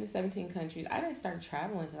 but I've been to 17 countries. I didn't start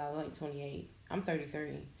traveling until I was like 28. I'm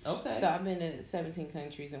 33. Okay. So I've been to 17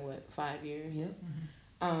 countries in 5 years? Yep.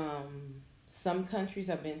 Some countries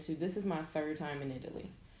I've been to. This is my third time in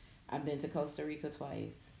Italy. I've been to Costa Rica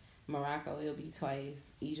twice. Morocco, it'll be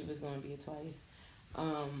twice. Egypt is going to be twice.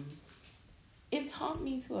 It taught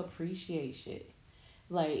me to appreciate shit.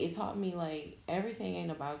 Like, it taught me, like, everything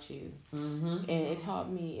ain't about you. Mm-hmm. And it taught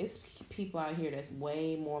me it's people out here that's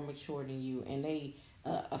way more mature than you, and they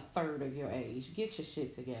a third of your age. Get your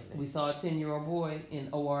shit together. We saw a 10-year-old boy in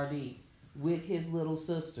ORD with his little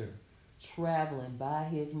sister traveling by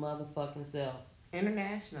his motherfucking self.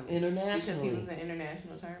 Internationally. Because he was an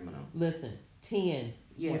international terminal. Listen, 10.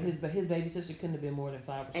 Yeah. His baby sister couldn't have been more than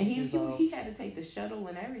 5 or 6 years old. He had to take the shuttle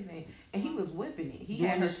and everything, and he was whipping it. He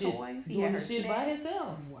had her toys. He had her shit by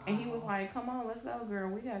himself. Wow. And he was like, "Come on, let's go, girl.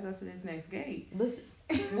 We gotta go to this next gate." Listen,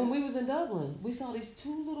 when we was in Dublin, we saw these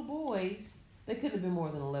 2 little boys. They couldn't have been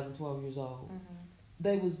more than 11, 12 years old. Mm-hmm.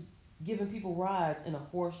 They was giving people rides in a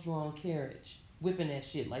horse-drawn carriage, whipping that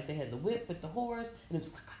shit. Like, they had the whip with the horse, and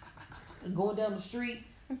it was going down the street.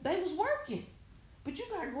 They was working. But you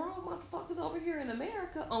got grown motherfuckers over here in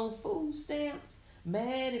America on food stamps,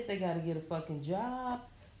 mad if they got to get a fucking job.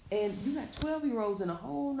 And you got 12-year-olds in a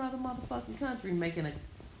whole nother motherfucking country making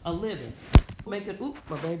a living. My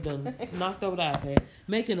babe done knocked over the iPad.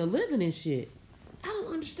 Making a living and shit. I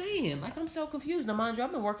don't understand. Like, I'm so confused. Now, mind you,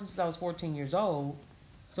 I've been working since I was 14 years old.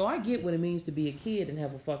 So I get what it means to be a kid and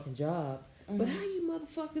have a fucking job. Mm-hmm. But how you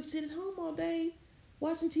motherfuckers sit at home all day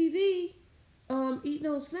watching TV, eating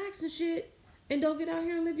those snacks and shit, and don't get out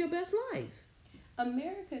here and live your best life?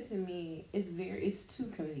 America, to me, it's too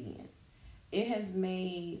convenient. It has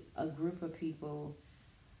made a group of people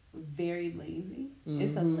very lazy. Mm-hmm.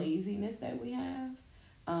 It's a laziness that we have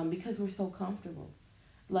because we're so comfortable.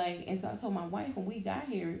 Like, and so I told my wife when we got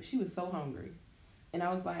here, she was so hungry. And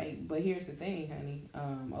I was like, but here's the thing, honey.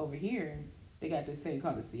 Over here, they got this thing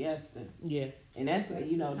called a siesta. Yeah. And that's,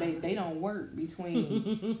 they don't work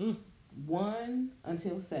between 1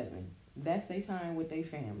 until 7. That's their time with their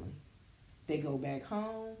family. They go back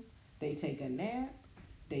home. They take a nap.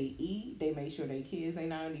 They eat. They make sure their kids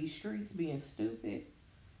ain't out on these streets being stupid.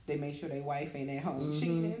 They make sure their wife ain't at home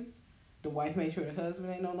cheating. The wife make sure the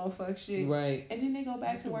husband ain't on no fuck shit. Right. And then they go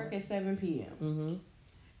back to work at 7 p.m. Mm-hmm.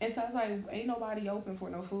 And so I was like, ain't nobody open for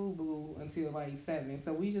no food boo until like 7.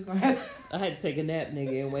 So we just gonna have I had to take a nap,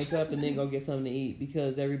 nigga, and wake up and then go get something to eat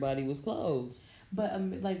because everybody was closed. But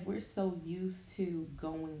like, we're so used to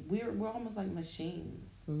going, we're almost like machines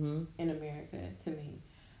in America, to me.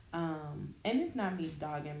 And it's not me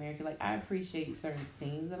dogging America. Like, I appreciate certain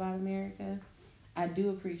things about America. I do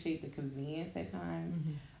appreciate the convenience at times.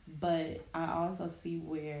 Mm-hmm. But I also see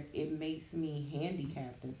where it makes me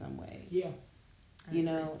handicapped in some ways. Yeah. You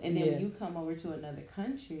know? And then when you come over to another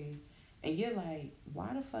country and you're like,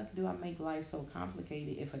 why the fuck do I make life so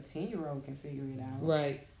complicated if a 10-year-old can figure it out?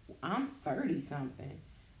 Right. I'm 30-something.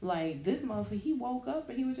 Like, this motherfucker, he woke up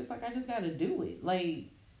and he was just like, I just got to do it. Like,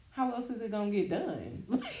 how else is it going to get done?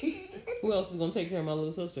 Who else is going to take care of my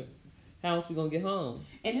little sister? How else we going to get home?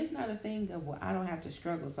 And it's not a thing of, well, I don't have to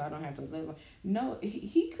struggle, so I don't have to live. No,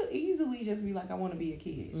 he could easily just be like, I want to be a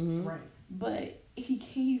kid. Mm-hmm. Right. But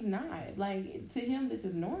he's not. Like, to him, this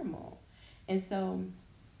is normal. And so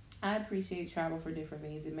I appreciate travel for different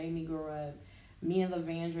things. It made me grow up. Me and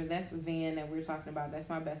Lavandra, that's Van that we're talking about. That's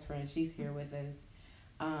my best friend. She's here with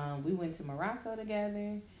us. We went to Morocco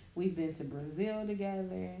together. We've been to Brazil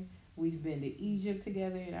together. We've been to Egypt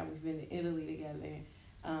together. Now we've been to Italy together.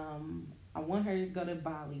 I want her to go to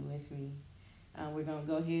Bali with me. We're going to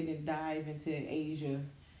go ahead and dive into Asia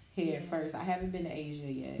head first. I haven't been to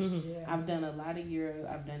Asia yet. Yeah. I've done a lot of Europe.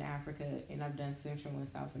 I've done Africa. And I've done Central and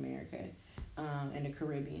South America and the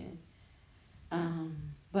Caribbean.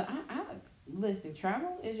 But I listen,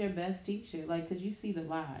 travel is your best teacher. Like, because you see the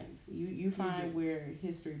lies. You find where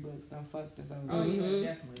history books done fucked us over. Oh,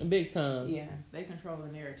 yeah, definitely. Big time. Yeah. They control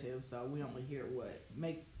the narrative, so we only hear what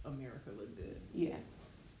makes America look good. Yeah.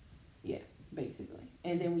 Yeah, basically.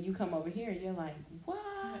 And then when you come over here, you're like, what?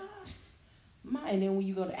 And then when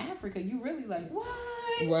you go to Africa, you really like, what?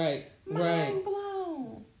 Right. Mind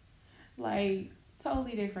blown. Like,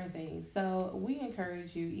 Totally different things. So we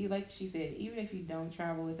encourage you, like she said, even if you don't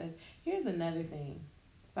travel with us, here's another thing.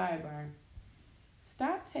 Sidebar.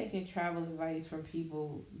 Stop taking travel advice from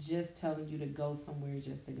people just telling you to go somewhere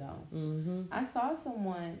just to go. Mm-hmm. I saw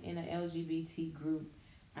someone in an LGBT group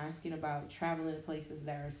asking about traveling to places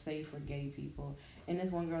that are safe for gay people. And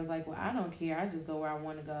this one girl's like, well, I don't care. I just go where I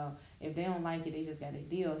want to go. If they don't like it, they just got to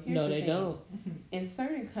deal. Here's No, the they thing. don't. In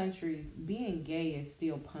certain countries, being gay is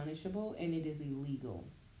still punishable and it is illegal.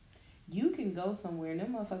 You can go somewhere and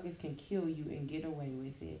them motherfuckers can kill you and get away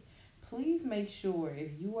with it. Please make sure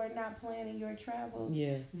if you are not planning your travels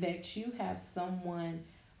Yeah. that you have someone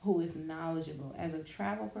who is knowledgeable. As a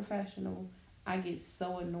travel professional, I get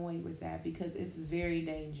so annoyed with that because it's very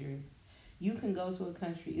dangerous. You can go to a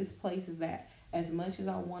country, it's places that as much as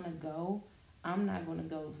I want to go, I'm not going to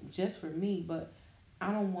go just for me, but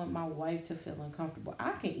I don't want my wife to feel uncomfortable.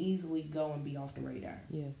 I can easily go and be off the radar.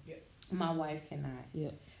 Yeah. My wife cannot.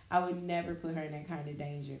 Yeah. I would never put her in that kind of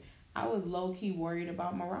danger. I was low-key worried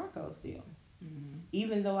about Morocco still. Mm-hmm.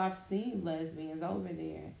 Even though I've seen lesbians over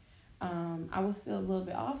there, I was still a little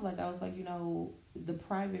bit off. Like, I was like, the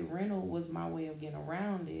private rental was my way of getting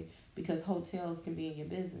around it because hotels can be in your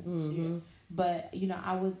business. Mm-hmm. But,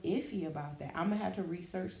 I was iffy about that. I'm going to have to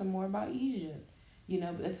research some more about Egypt,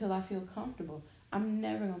 until I feel comfortable. I'm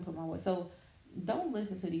never going to put my way. So don't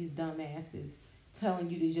listen to these dumbasses telling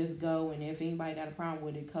you to just go, and if anybody got a problem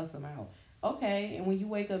with it, cuss them out. Okay, and when you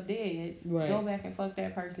wake up dead, Right. go back and fuck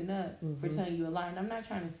that person up for Mhm. telling you a lie. And I'm not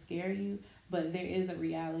trying to scare you, but there is a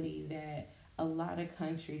reality that a lot of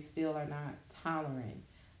countries still are not tolerant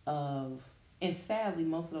of, and sadly,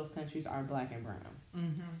 most of those countries are black and brown.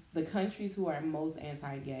 Mm-hmm. The countries who are most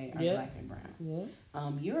anti-gay are Yep. black and brown. Yeah.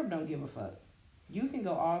 Europe don't give a fuck. You can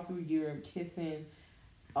go all through Europe kissing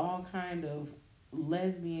all kind of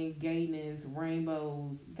lesbian, gayness,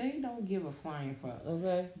 rainbows. They don't give a flying fuck.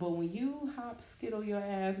 Okay. But when you skittle your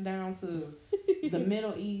ass down to the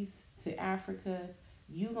Middle East, to Africa,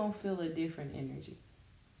 you gonna feel a different energy.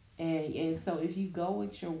 And so if you go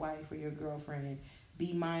with your wife or your girlfriend,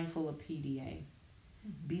 be mindful of PDA.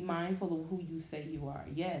 Be mindful of who you say you are.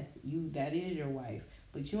 Yes, that is your wife,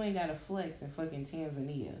 but you ain't gotta flex in fucking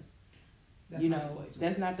Tanzania.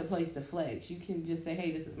 That's not the place to flex. You can just say,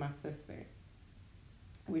 hey, this is my sister.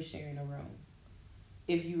 We're sharing a room.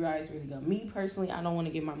 If you guys really go. Me personally, I don't want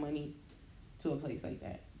to give my money to a place like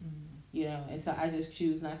that. Mm-hmm. And so I just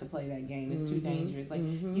choose not to play that game. It's too dangerous. Like,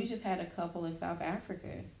 you just had a couple in South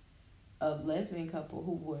Africa, a lesbian couple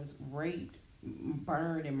who was raped,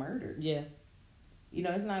 burned, and murdered. Yeah.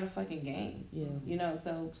 It's not a fucking game. Yeah.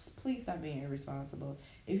 So please stop being irresponsible.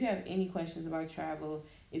 If you have any questions about travel,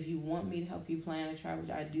 if you want me to help you plan a travel,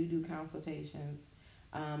 I do consultations.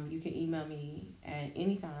 You can email me at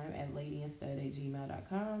any time at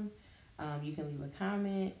ladyandstud@gmail.com. You can leave a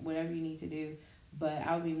comment, whatever you need to do. But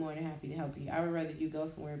I would be more than happy to help you. I would rather you go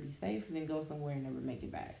somewhere and be safe than go somewhere and never make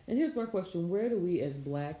it back. And here's my question. Where do we as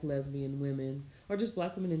black lesbian women, or just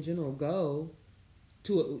black women in general, go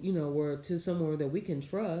to, to somewhere that we can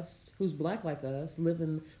trust, who's black like us,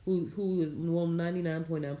 living, who is,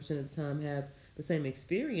 99.9% of the time have the same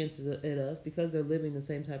experiences as us because they're living the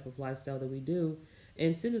same type of lifestyle that we do,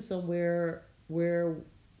 and send us somewhere where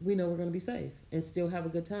we know we're going to be safe and still have a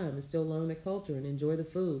good time and still learn the culture and enjoy the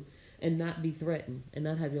food and not be threatened and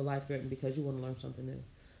not have your life threatened because you want to learn something new.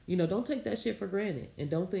 Don't take that shit for granted, and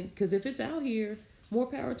don't think, because if it's out here, more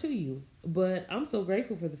power to you. But I'm so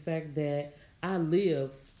grateful for the fact that I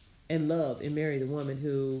live and love and marry the woman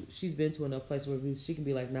who she's been to enough places where she can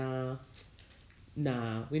be like, nah,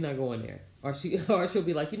 we're not going there. Or she'll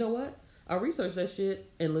be like, you know what? I researched that shit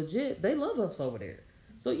and legit, they love us over there.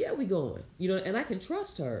 So yeah, we going. And I can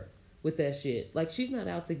trust her with that shit. Like, she's not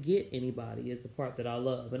out to get anybody is the part that I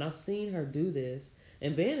love. And I've seen her do this.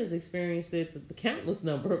 And Van has experienced it the countless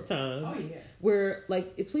number of times. Oh, yeah. Where,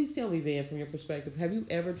 like, please tell me, Van, from your perspective, have you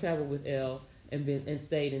ever traveled with Elle and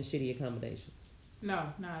stayed in shitty accommodations?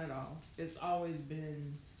 No, not at all. It's always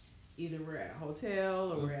been either we're at a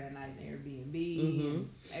hotel or we're at a nice Airbnb. Mm-hmm. And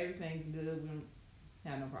everything's good. We don't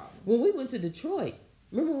have no problem. When we went to Detroit,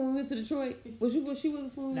 remember when we went to Detroit? Was she with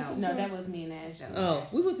us when we went to Detroit? No, that was me and Ashley. Oh,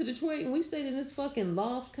 we went to Detroit and we stayed in this fucking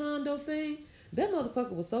loft condo thing. That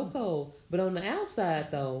motherfucker was so cold. But on the outside,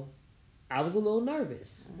 though, I was a little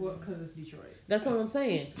nervous. Well, because it's Detroit. That's all I'm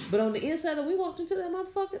saying. But on the inside, when we walked into that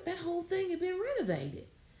motherfucker, that whole thing had been renovated.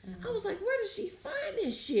 Mm-hmm. I was like, where does she find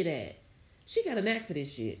this shit at? She got a knack for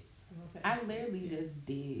this shit. I literally just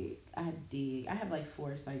dig. I have like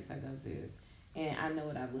 4 sites I go to, and I know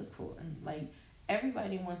what I look for. Mm-hmm. Like,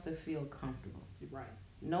 everybody wants to feel comfortable. Right.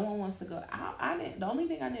 No one wants to go. The only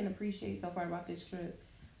thing I didn't appreciate so far about this trip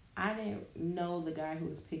I didn't know the guy who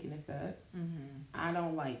was picking us up. Mm-hmm. I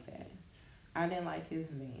don't like that. I didn't like his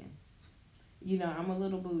van. You know, I'm a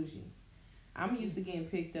little bougie. I'm used to getting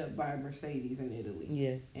picked up by Mercedes in Italy.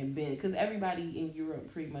 Yeah. And Benz, because everybody in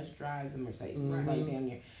Europe pretty much drives a Mercedes, Mhm. like damn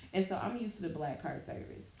near. And so I'm used to the black car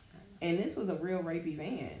service. And this was a real rapey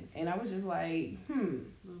van. And I was just like, A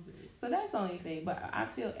little bit. So that's the only thing. But I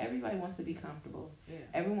feel everybody wants to be comfortable. Yeah.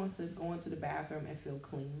 Everyone wants to go into the bathroom and feel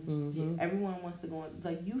clean. Mm-hmm. Everyone wants to go in,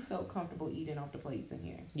 like, you felt comfortable eating off the plates in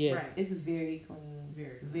here. Yeah. Right. It's very clean,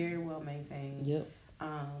 Very. very well maintained. Yep.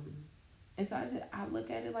 And so I look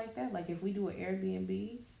at it like that. Like, if we do an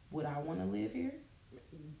Airbnb, would I want to live here?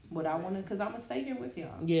 Would I want to? Because I'm going to stay here with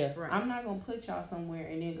y'all. Yeah. Right. I'm not going to put y'all somewhere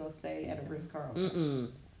and then go stay at a Ritz-Carlton. Mm-mm.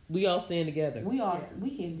 We all staying together. We all, Yeah.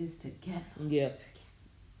 we can just together. Yeah.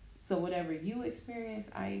 So whatever you experience,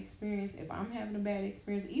 I experience. If I'm having a bad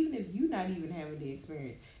experience, even if you're not even having the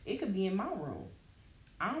experience, it could be in my room.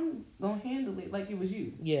 I'm going to handle it like it was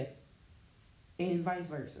you. Yeah. And vice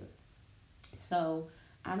versa. So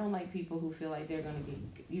I don't like people who feel like they're going to get,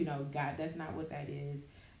 you know, God, that's not what that is.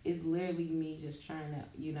 It's literally me just trying to,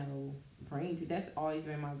 you know, bring people. That's always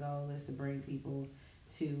been my goal, is to bring people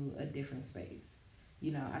to a different space.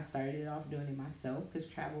 You know, I started off doing it myself because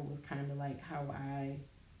travel was kind of like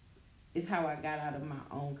it's how I got out of my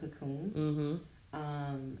own cocoon.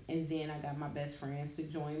 Mm-hmm. And then I got my best friends to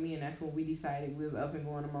join me, and that's when we decided we was up and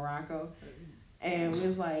going to Morocco. And we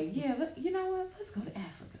was like, yeah, you know what? Let's go to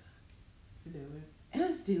Africa. To do it. And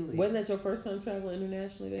let's do it. Wasn't that your first time traveling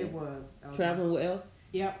internationally, babe? It was. Traveling with Elle?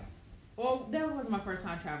 Yep. Well, that was my first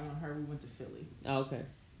time traveling with her. We went to Philly. Oh, okay.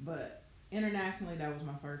 But internationally, that was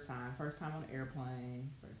my first time. First time on an airplane.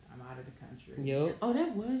 First time out of the country. Yep. Oh,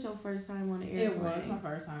 that was your first time on an airplane. It was my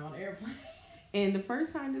first time on an airplane. And the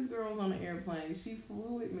first time this girl was on an airplane, she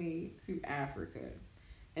flew with me to Africa.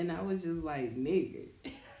 And I was just like, nigga.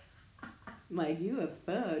 Like, you a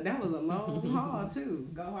thug. That was a long haul, too.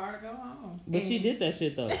 Go hard or go home. But she did that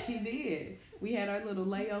shit, though. She did. We had our little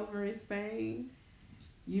layover in Spain.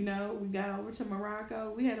 You know, we got over to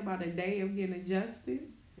Morocco. We had about a day of getting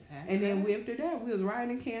adjusted. And then after that, we was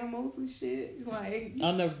riding camels and shit. Like,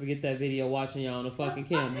 I'll never forget that video watching y'all on a fucking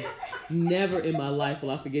camel. Never in my life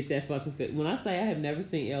will I forget that fucking fit. When I say I have never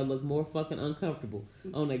seen Elle look more fucking uncomfortable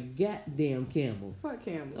on a goddamn camel. fuck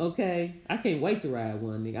camels. Okay? I can't wait to ride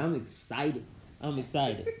one, nigga. I'm excited. I'm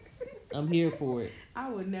here for it. I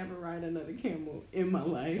would never ride another camel in my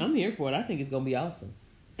life. I'm here for it. I think it's gonna be awesome.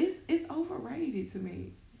 It's overrated to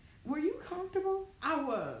me. Were you comfortable? I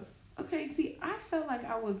was. Okay, see, I felt like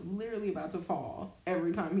I was literally about to fall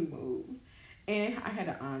every time he moved. And I had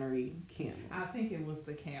an honorary camel. I think it was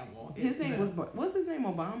the camel. His name was, what's his name,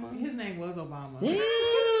 Obama? His name was Obama.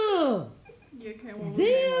 Damn! Your camel was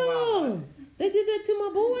named Obama. Damn! They did that to my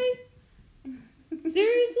boy?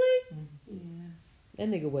 Seriously? Yeah. That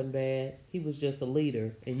nigga wasn't bad. He was just a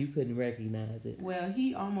leader, and you couldn't recognize it. Well,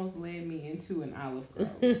 he almost led me into an olive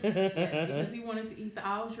grove. Because he wanted to eat the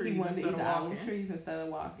olive trees He wanted to instead eat of the walking. olive trees instead of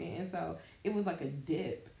walking. And so it was like a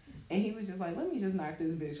dip. And he was just like, let me just knock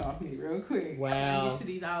this bitch off me real quick. Wow. Get to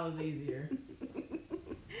these olives easier.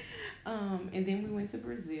 And then we went to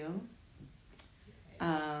Brazil.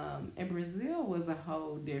 And Brazil was a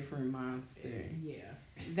whole different monster. Yeah.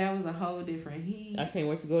 That was a whole different I can't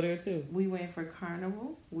wait to go there, too. We went for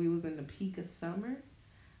Carnival. We was in the peak of summer.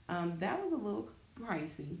 That was a little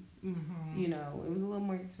pricey. Mm-hmm. You know, it was a little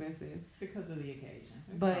more expensive. Because of the occasion.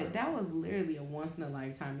 But that was literally a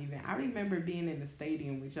once-in-a-lifetime event. I remember being in the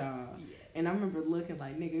stadium with y'all. Yeah. And I remember looking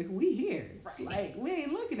like, nigga, we here. Right. Like, we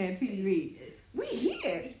ain't looking at TV. We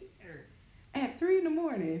here. At 3 a.m,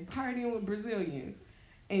 partying with Brazilians.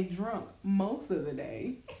 And drunk most of the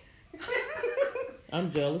day. I'm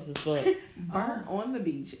jealous as fuck. Burnt on the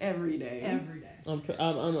beach every day. Every day. I'm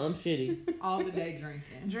shitty. All the day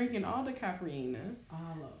drinking. Drinking all the caipirinha.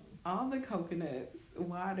 All of them. All the coconuts.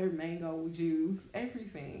 Water, mango juice.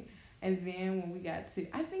 Everything. And then when we got to...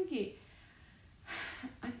 I think it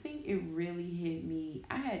really hit me.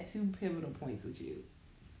 I had 2 pivotal points with you.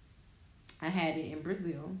 I had it in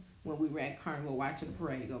Brazil when we were at Carnival watching the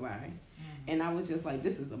parade go by. Mm-hmm. And I was just like,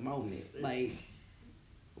 this is a moment. Like,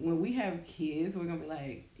 when we have kids, we're going to be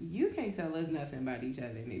like, you can't tell us nothing about each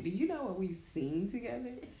other. Do you know what we've seen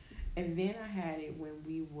together? And then I had it when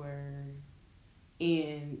we were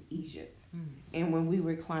in Egypt. Mm-hmm. And when we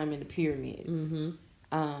were climbing the pyramids.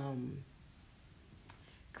 Mm-hmm.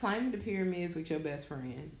 Climbing the pyramids with your best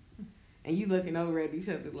friend. And you looking over at each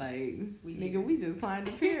other like, nigga, we just climbed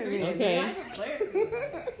the pyramid. Okay.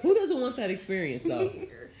 Who doesn't want that experience, though?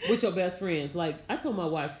 With your best friends. Like, I told my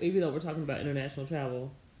wife, even though we're talking about international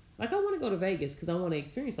travel, Like, I want to go to Vegas because I want to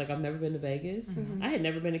experience. Like, I've never been to Vegas. Mhm. I had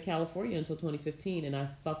never been to California until 2015, and I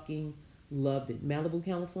fucking loved it. Malibu,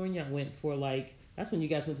 California. I went for like, that's when you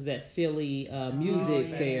guys went to that Philly music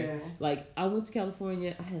yeah. fair. Like, I went to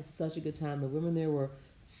California. I had such a good time. The women there were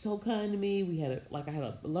so kind to me. We had I had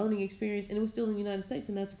a learning experience, and it was still in the United States,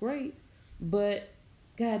 and that's great. But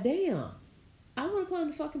goddamn, I want to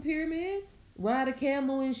climb the fucking pyramids, ride a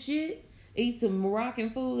camel and shit, eat some Moroccan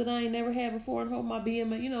food that I ain't never had before, and hope my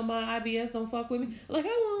BMI, my IBS don't fuck with me. Like, I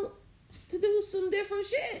want to do some different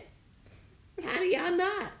shit. How do y'all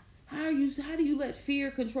not? How do you let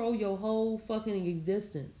fear control your whole fucking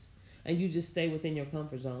existence, and you just stay within your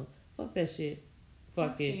comfort zone? Fuck that shit.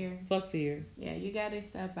 Fuck it. Fear. Fuck fear. Yeah, you gotta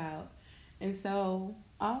step out. And so,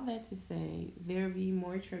 all that to say, there'll be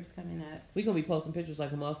more trips coming up. We gonna be posting pictures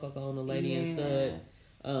like a motherfucker on the Lady and Stud.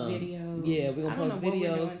 Videos. Yeah, we're gonna I don't post know what we're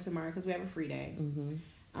videos doing tomorrow because we have a free day.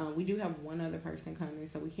 Mm-hmm. We do have one other person coming,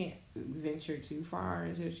 so we can't venture too far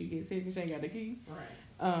until she gets here because she ain't got the key.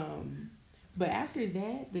 Right. But after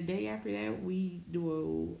that, the day after that, we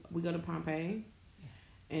go to Pompeii,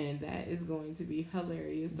 and that is going to be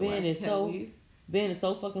hilarious. To Van watch is Kelly's. Ben is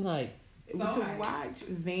so fucking hype. So to hype. watch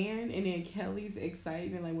Van and then Kelly's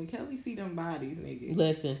excitement, like when Kelly see them bodies, nigga,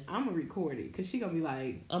 Listen, I'm gonna record it because she gonna be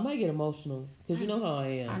like, I might get emotional because you know how I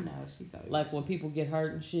am. I know she's so Like when people get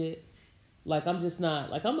hurt and shit. Like I'm just not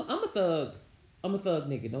like I'm a thug. I'm a thug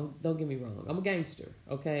nigga. Don't get me wrong. I'm a gangster,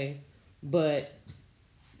 okay? But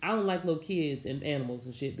I don't like little kids and animals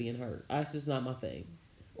and shit being hurt. That's just not my thing.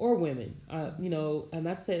 Or women. I'm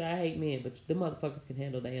not to say that I hate men, but the motherfuckers can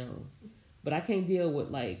handle their own. But I can't deal with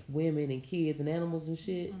like women and kids and animals and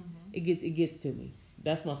shit. It gets to me.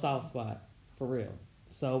 That's my soft spot for real.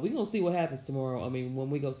 So we gonna see what happens tomorrow. I mean, when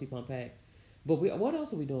we go see Pompeii. But what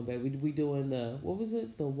else are we doing, babe? We doing the what was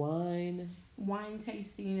it? The wine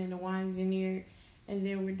tasting in the wine vineyard, and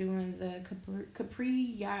then we're doing the Capri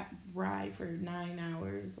yacht ride for 9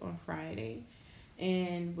 hours on Friday,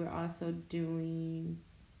 and we're also doing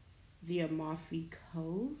the Amalfi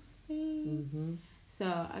Coast thing. Mm-hmm. So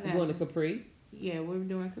I got you going to Capri? Yeah, we're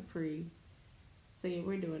doing Capri. So yeah,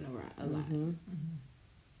 we're doing a lot. Mm-hmm.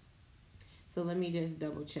 So let me just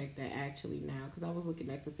double check that actually now, because I was looking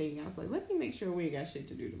at the thing. I was like, let me make sure we ain't got shit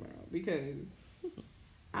to do tomorrow, because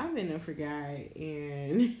I've been up for guy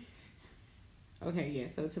and okay, yeah.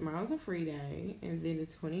 So tomorrow's a free day, and then the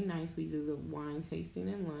 29th we do the wine tasting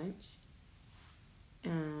and lunch.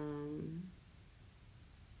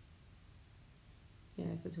 Yeah,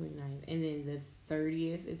 it's the 29th, and then the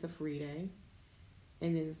 30th is a free day,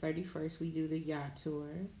 and then the 31st we do the yacht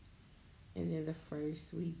tour. And then the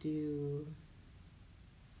first we do.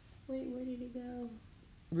 Wait, where did it go?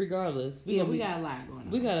 Regardless, we got a lot going on.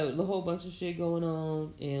 We got a whole bunch of shit going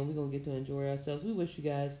on, and we're gonna get to enjoy ourselves. We wish you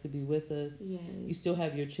guys could be with us. Yes. You still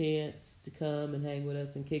have your chance to come and hang with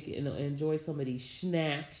us and kick it and enjoy some of these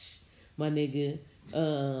snacks, my nigga.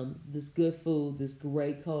 This good food, this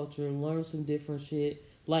great culture, learn some different shit.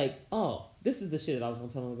 Like, this is the shit that I was gonna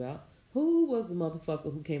tell them about. Who was the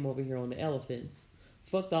motherfucker who came over here on the elephants?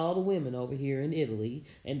 Fucked all the women over here in Italy,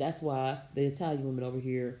 and that's why the Italian women over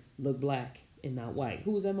here look black and not white.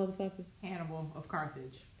 Who was that motherfucker? Hannibal of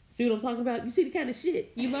Carthage. See what I'm talking about? You see the kind of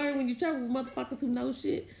shit you learn when you travel with motherfuckers who know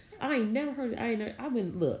shit. I ain't never heard it.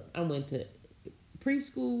 I went to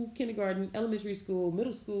preschool, kindergarten, elementary school,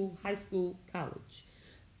 middle school, high school, college.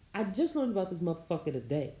 I just learned about this motherfucker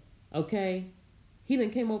today. Okay? He done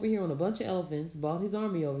came over here on a bunch of elephants, bought his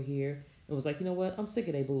army over here, and was like, you know what? I'm sick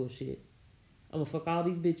of that bullshit. I'm gonna fuck all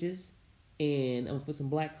these bitches, and I'm gonna put some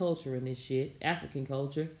black culture in this shit, African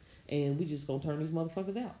culture, and we just gonna turn these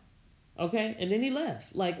motherfuckers out. Okay? And then he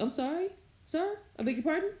left. Like, I'm sorry, sir? I beg your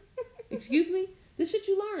pardon? Excuse me? This shit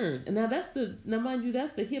you learned. And now mind you,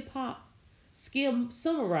 that's the hip-hop skim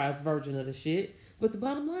summarized version of the shit. But the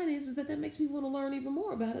bottom line is that makes me want to learn even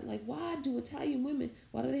more about it. Like, why do Italian women,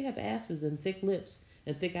 why do they have asses and thick lips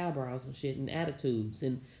and thick eyebrows and shit and attitudes?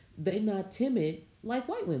 And they not timid like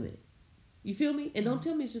white women. You feel me? And don't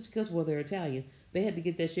tell me it's just because, they're Italian. They had to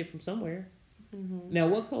get that shit from somewhere. Mm-hmm. Now,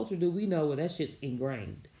 what culture do we know where that shit's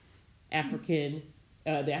ingrained? The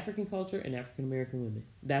African culture and African American women.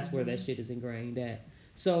 That's where that shit is ingrained at.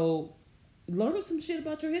 So, learn some shit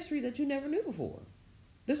about your history that you never knew before.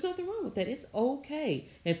 There's nothing wrong with that. It's okay.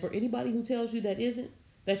 And for anybody who tells you that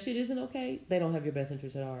shit isn't okay, they don't have your best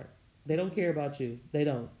interest at heart. They don't care about you. They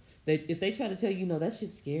don't. If they try to tell you, no, that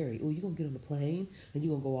shit's scary. Oh, you're going to get on the plane and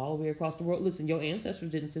you're going to go all the way across the world. Listen, your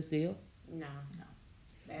ancestors didn't sit still. No.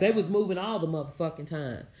 They was moving all the motherfucking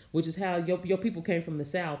time, which is how your people came from the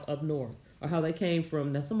south up north. or how they came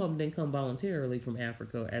from. Now, some of them didn't come voluntarily from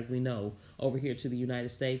Africa, as we know, over here to the United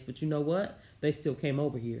States. But you know what? They still came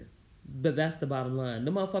over here. But that's the bottom line.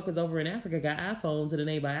 The motherfuckers over in Africa got iPhones and it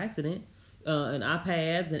ain't by accident, and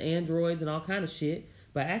iPads and Androids and all kind of shit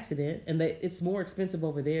by accident. And it's more expensive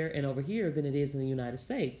over there and over here than it is in the United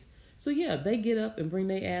States. So yeah, they get up and bring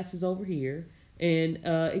their asses over here and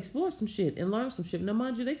explore some shit and learn some shit. Now,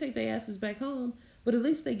 mind you, they take their asses back home, but at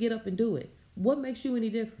least they get up and do it. What makes you any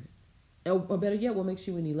different? Or better yet, what makes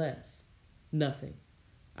you any less? Nothing.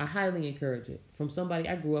 I highly encourage it. From somebody,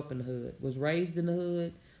 I grew up in the hood, was raised in the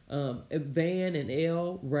hood. Van and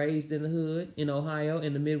Elle raised in the hood in Ohio,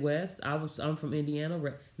 in the Midwest. I'm from Indiana.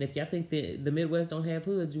 And if y'all think that the Midwest don't have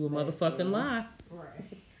hoods, you a motherfucking lie.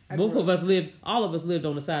 Right. All of us lived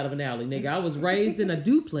on the side of an alley, nigga. I was raised in a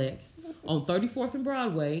duplex on 34th and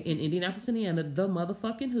Broadway in Indianapolis, Indiana, the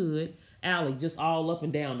motherfucking hood alley, just all up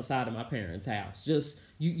and down the side of my parents' house. Just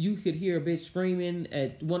you could hear a bitch screaming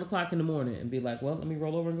at 1 o'clock in the morning and be like, well, let me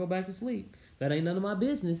roll over and go back to sleep. That ain't none of my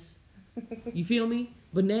business. You feel me?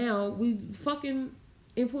 But now we fucking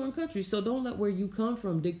in foreign countries, so don't let where you come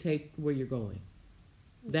from dictate where you're going.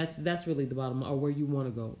 That's really the bottom line, or where you want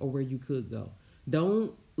to go, or where you could go.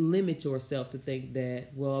 Don't limit yourself to think that,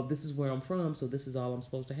 well, this is where I'm from, so this is all I'm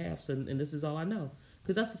supposed to have, and this is all I know.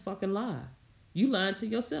 Because that's a fucking lie. You lying to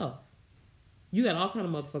yourself. You got all kind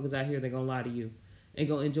of motherfuckers out here that gonna lie to you and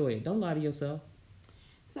gonna enjoy it. Don't lie to yourself.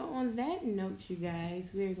 So on that note, you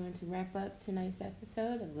guys, we're going to wrap up tonight's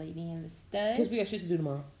episode of Lady in the Stud. Because we got shit to do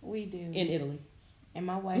tomorrow. We do. In Italy. And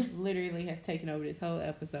my wife literally has taken over this whole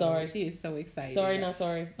episode. Sorry. She is so excited. Sorry, not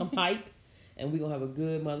sorry. I'm hyped. And we're going to have a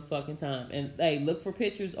good motherfucking time. And, hey, look for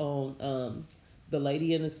pictures on the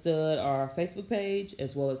Lady in the Stud, our Facebook page,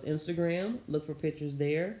 as well as Instagram. Look for pictures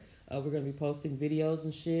there. We're going to be posting videos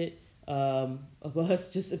and shit of us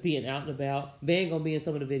just being out and about. Van going to be in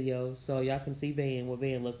some of the videos, so y'all can see Van, what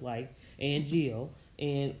Van look like, and Jill.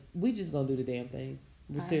 And we just going to do the damn thing.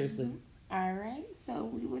 Seriously. All right. So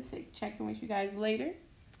we will check in with you guys later.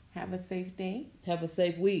 Have a safe day. Have a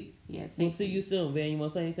safe week. Yes. We'll see you soon. Van, you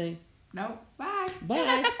want to say anything? Nope. Bye.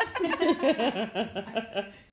 Bye.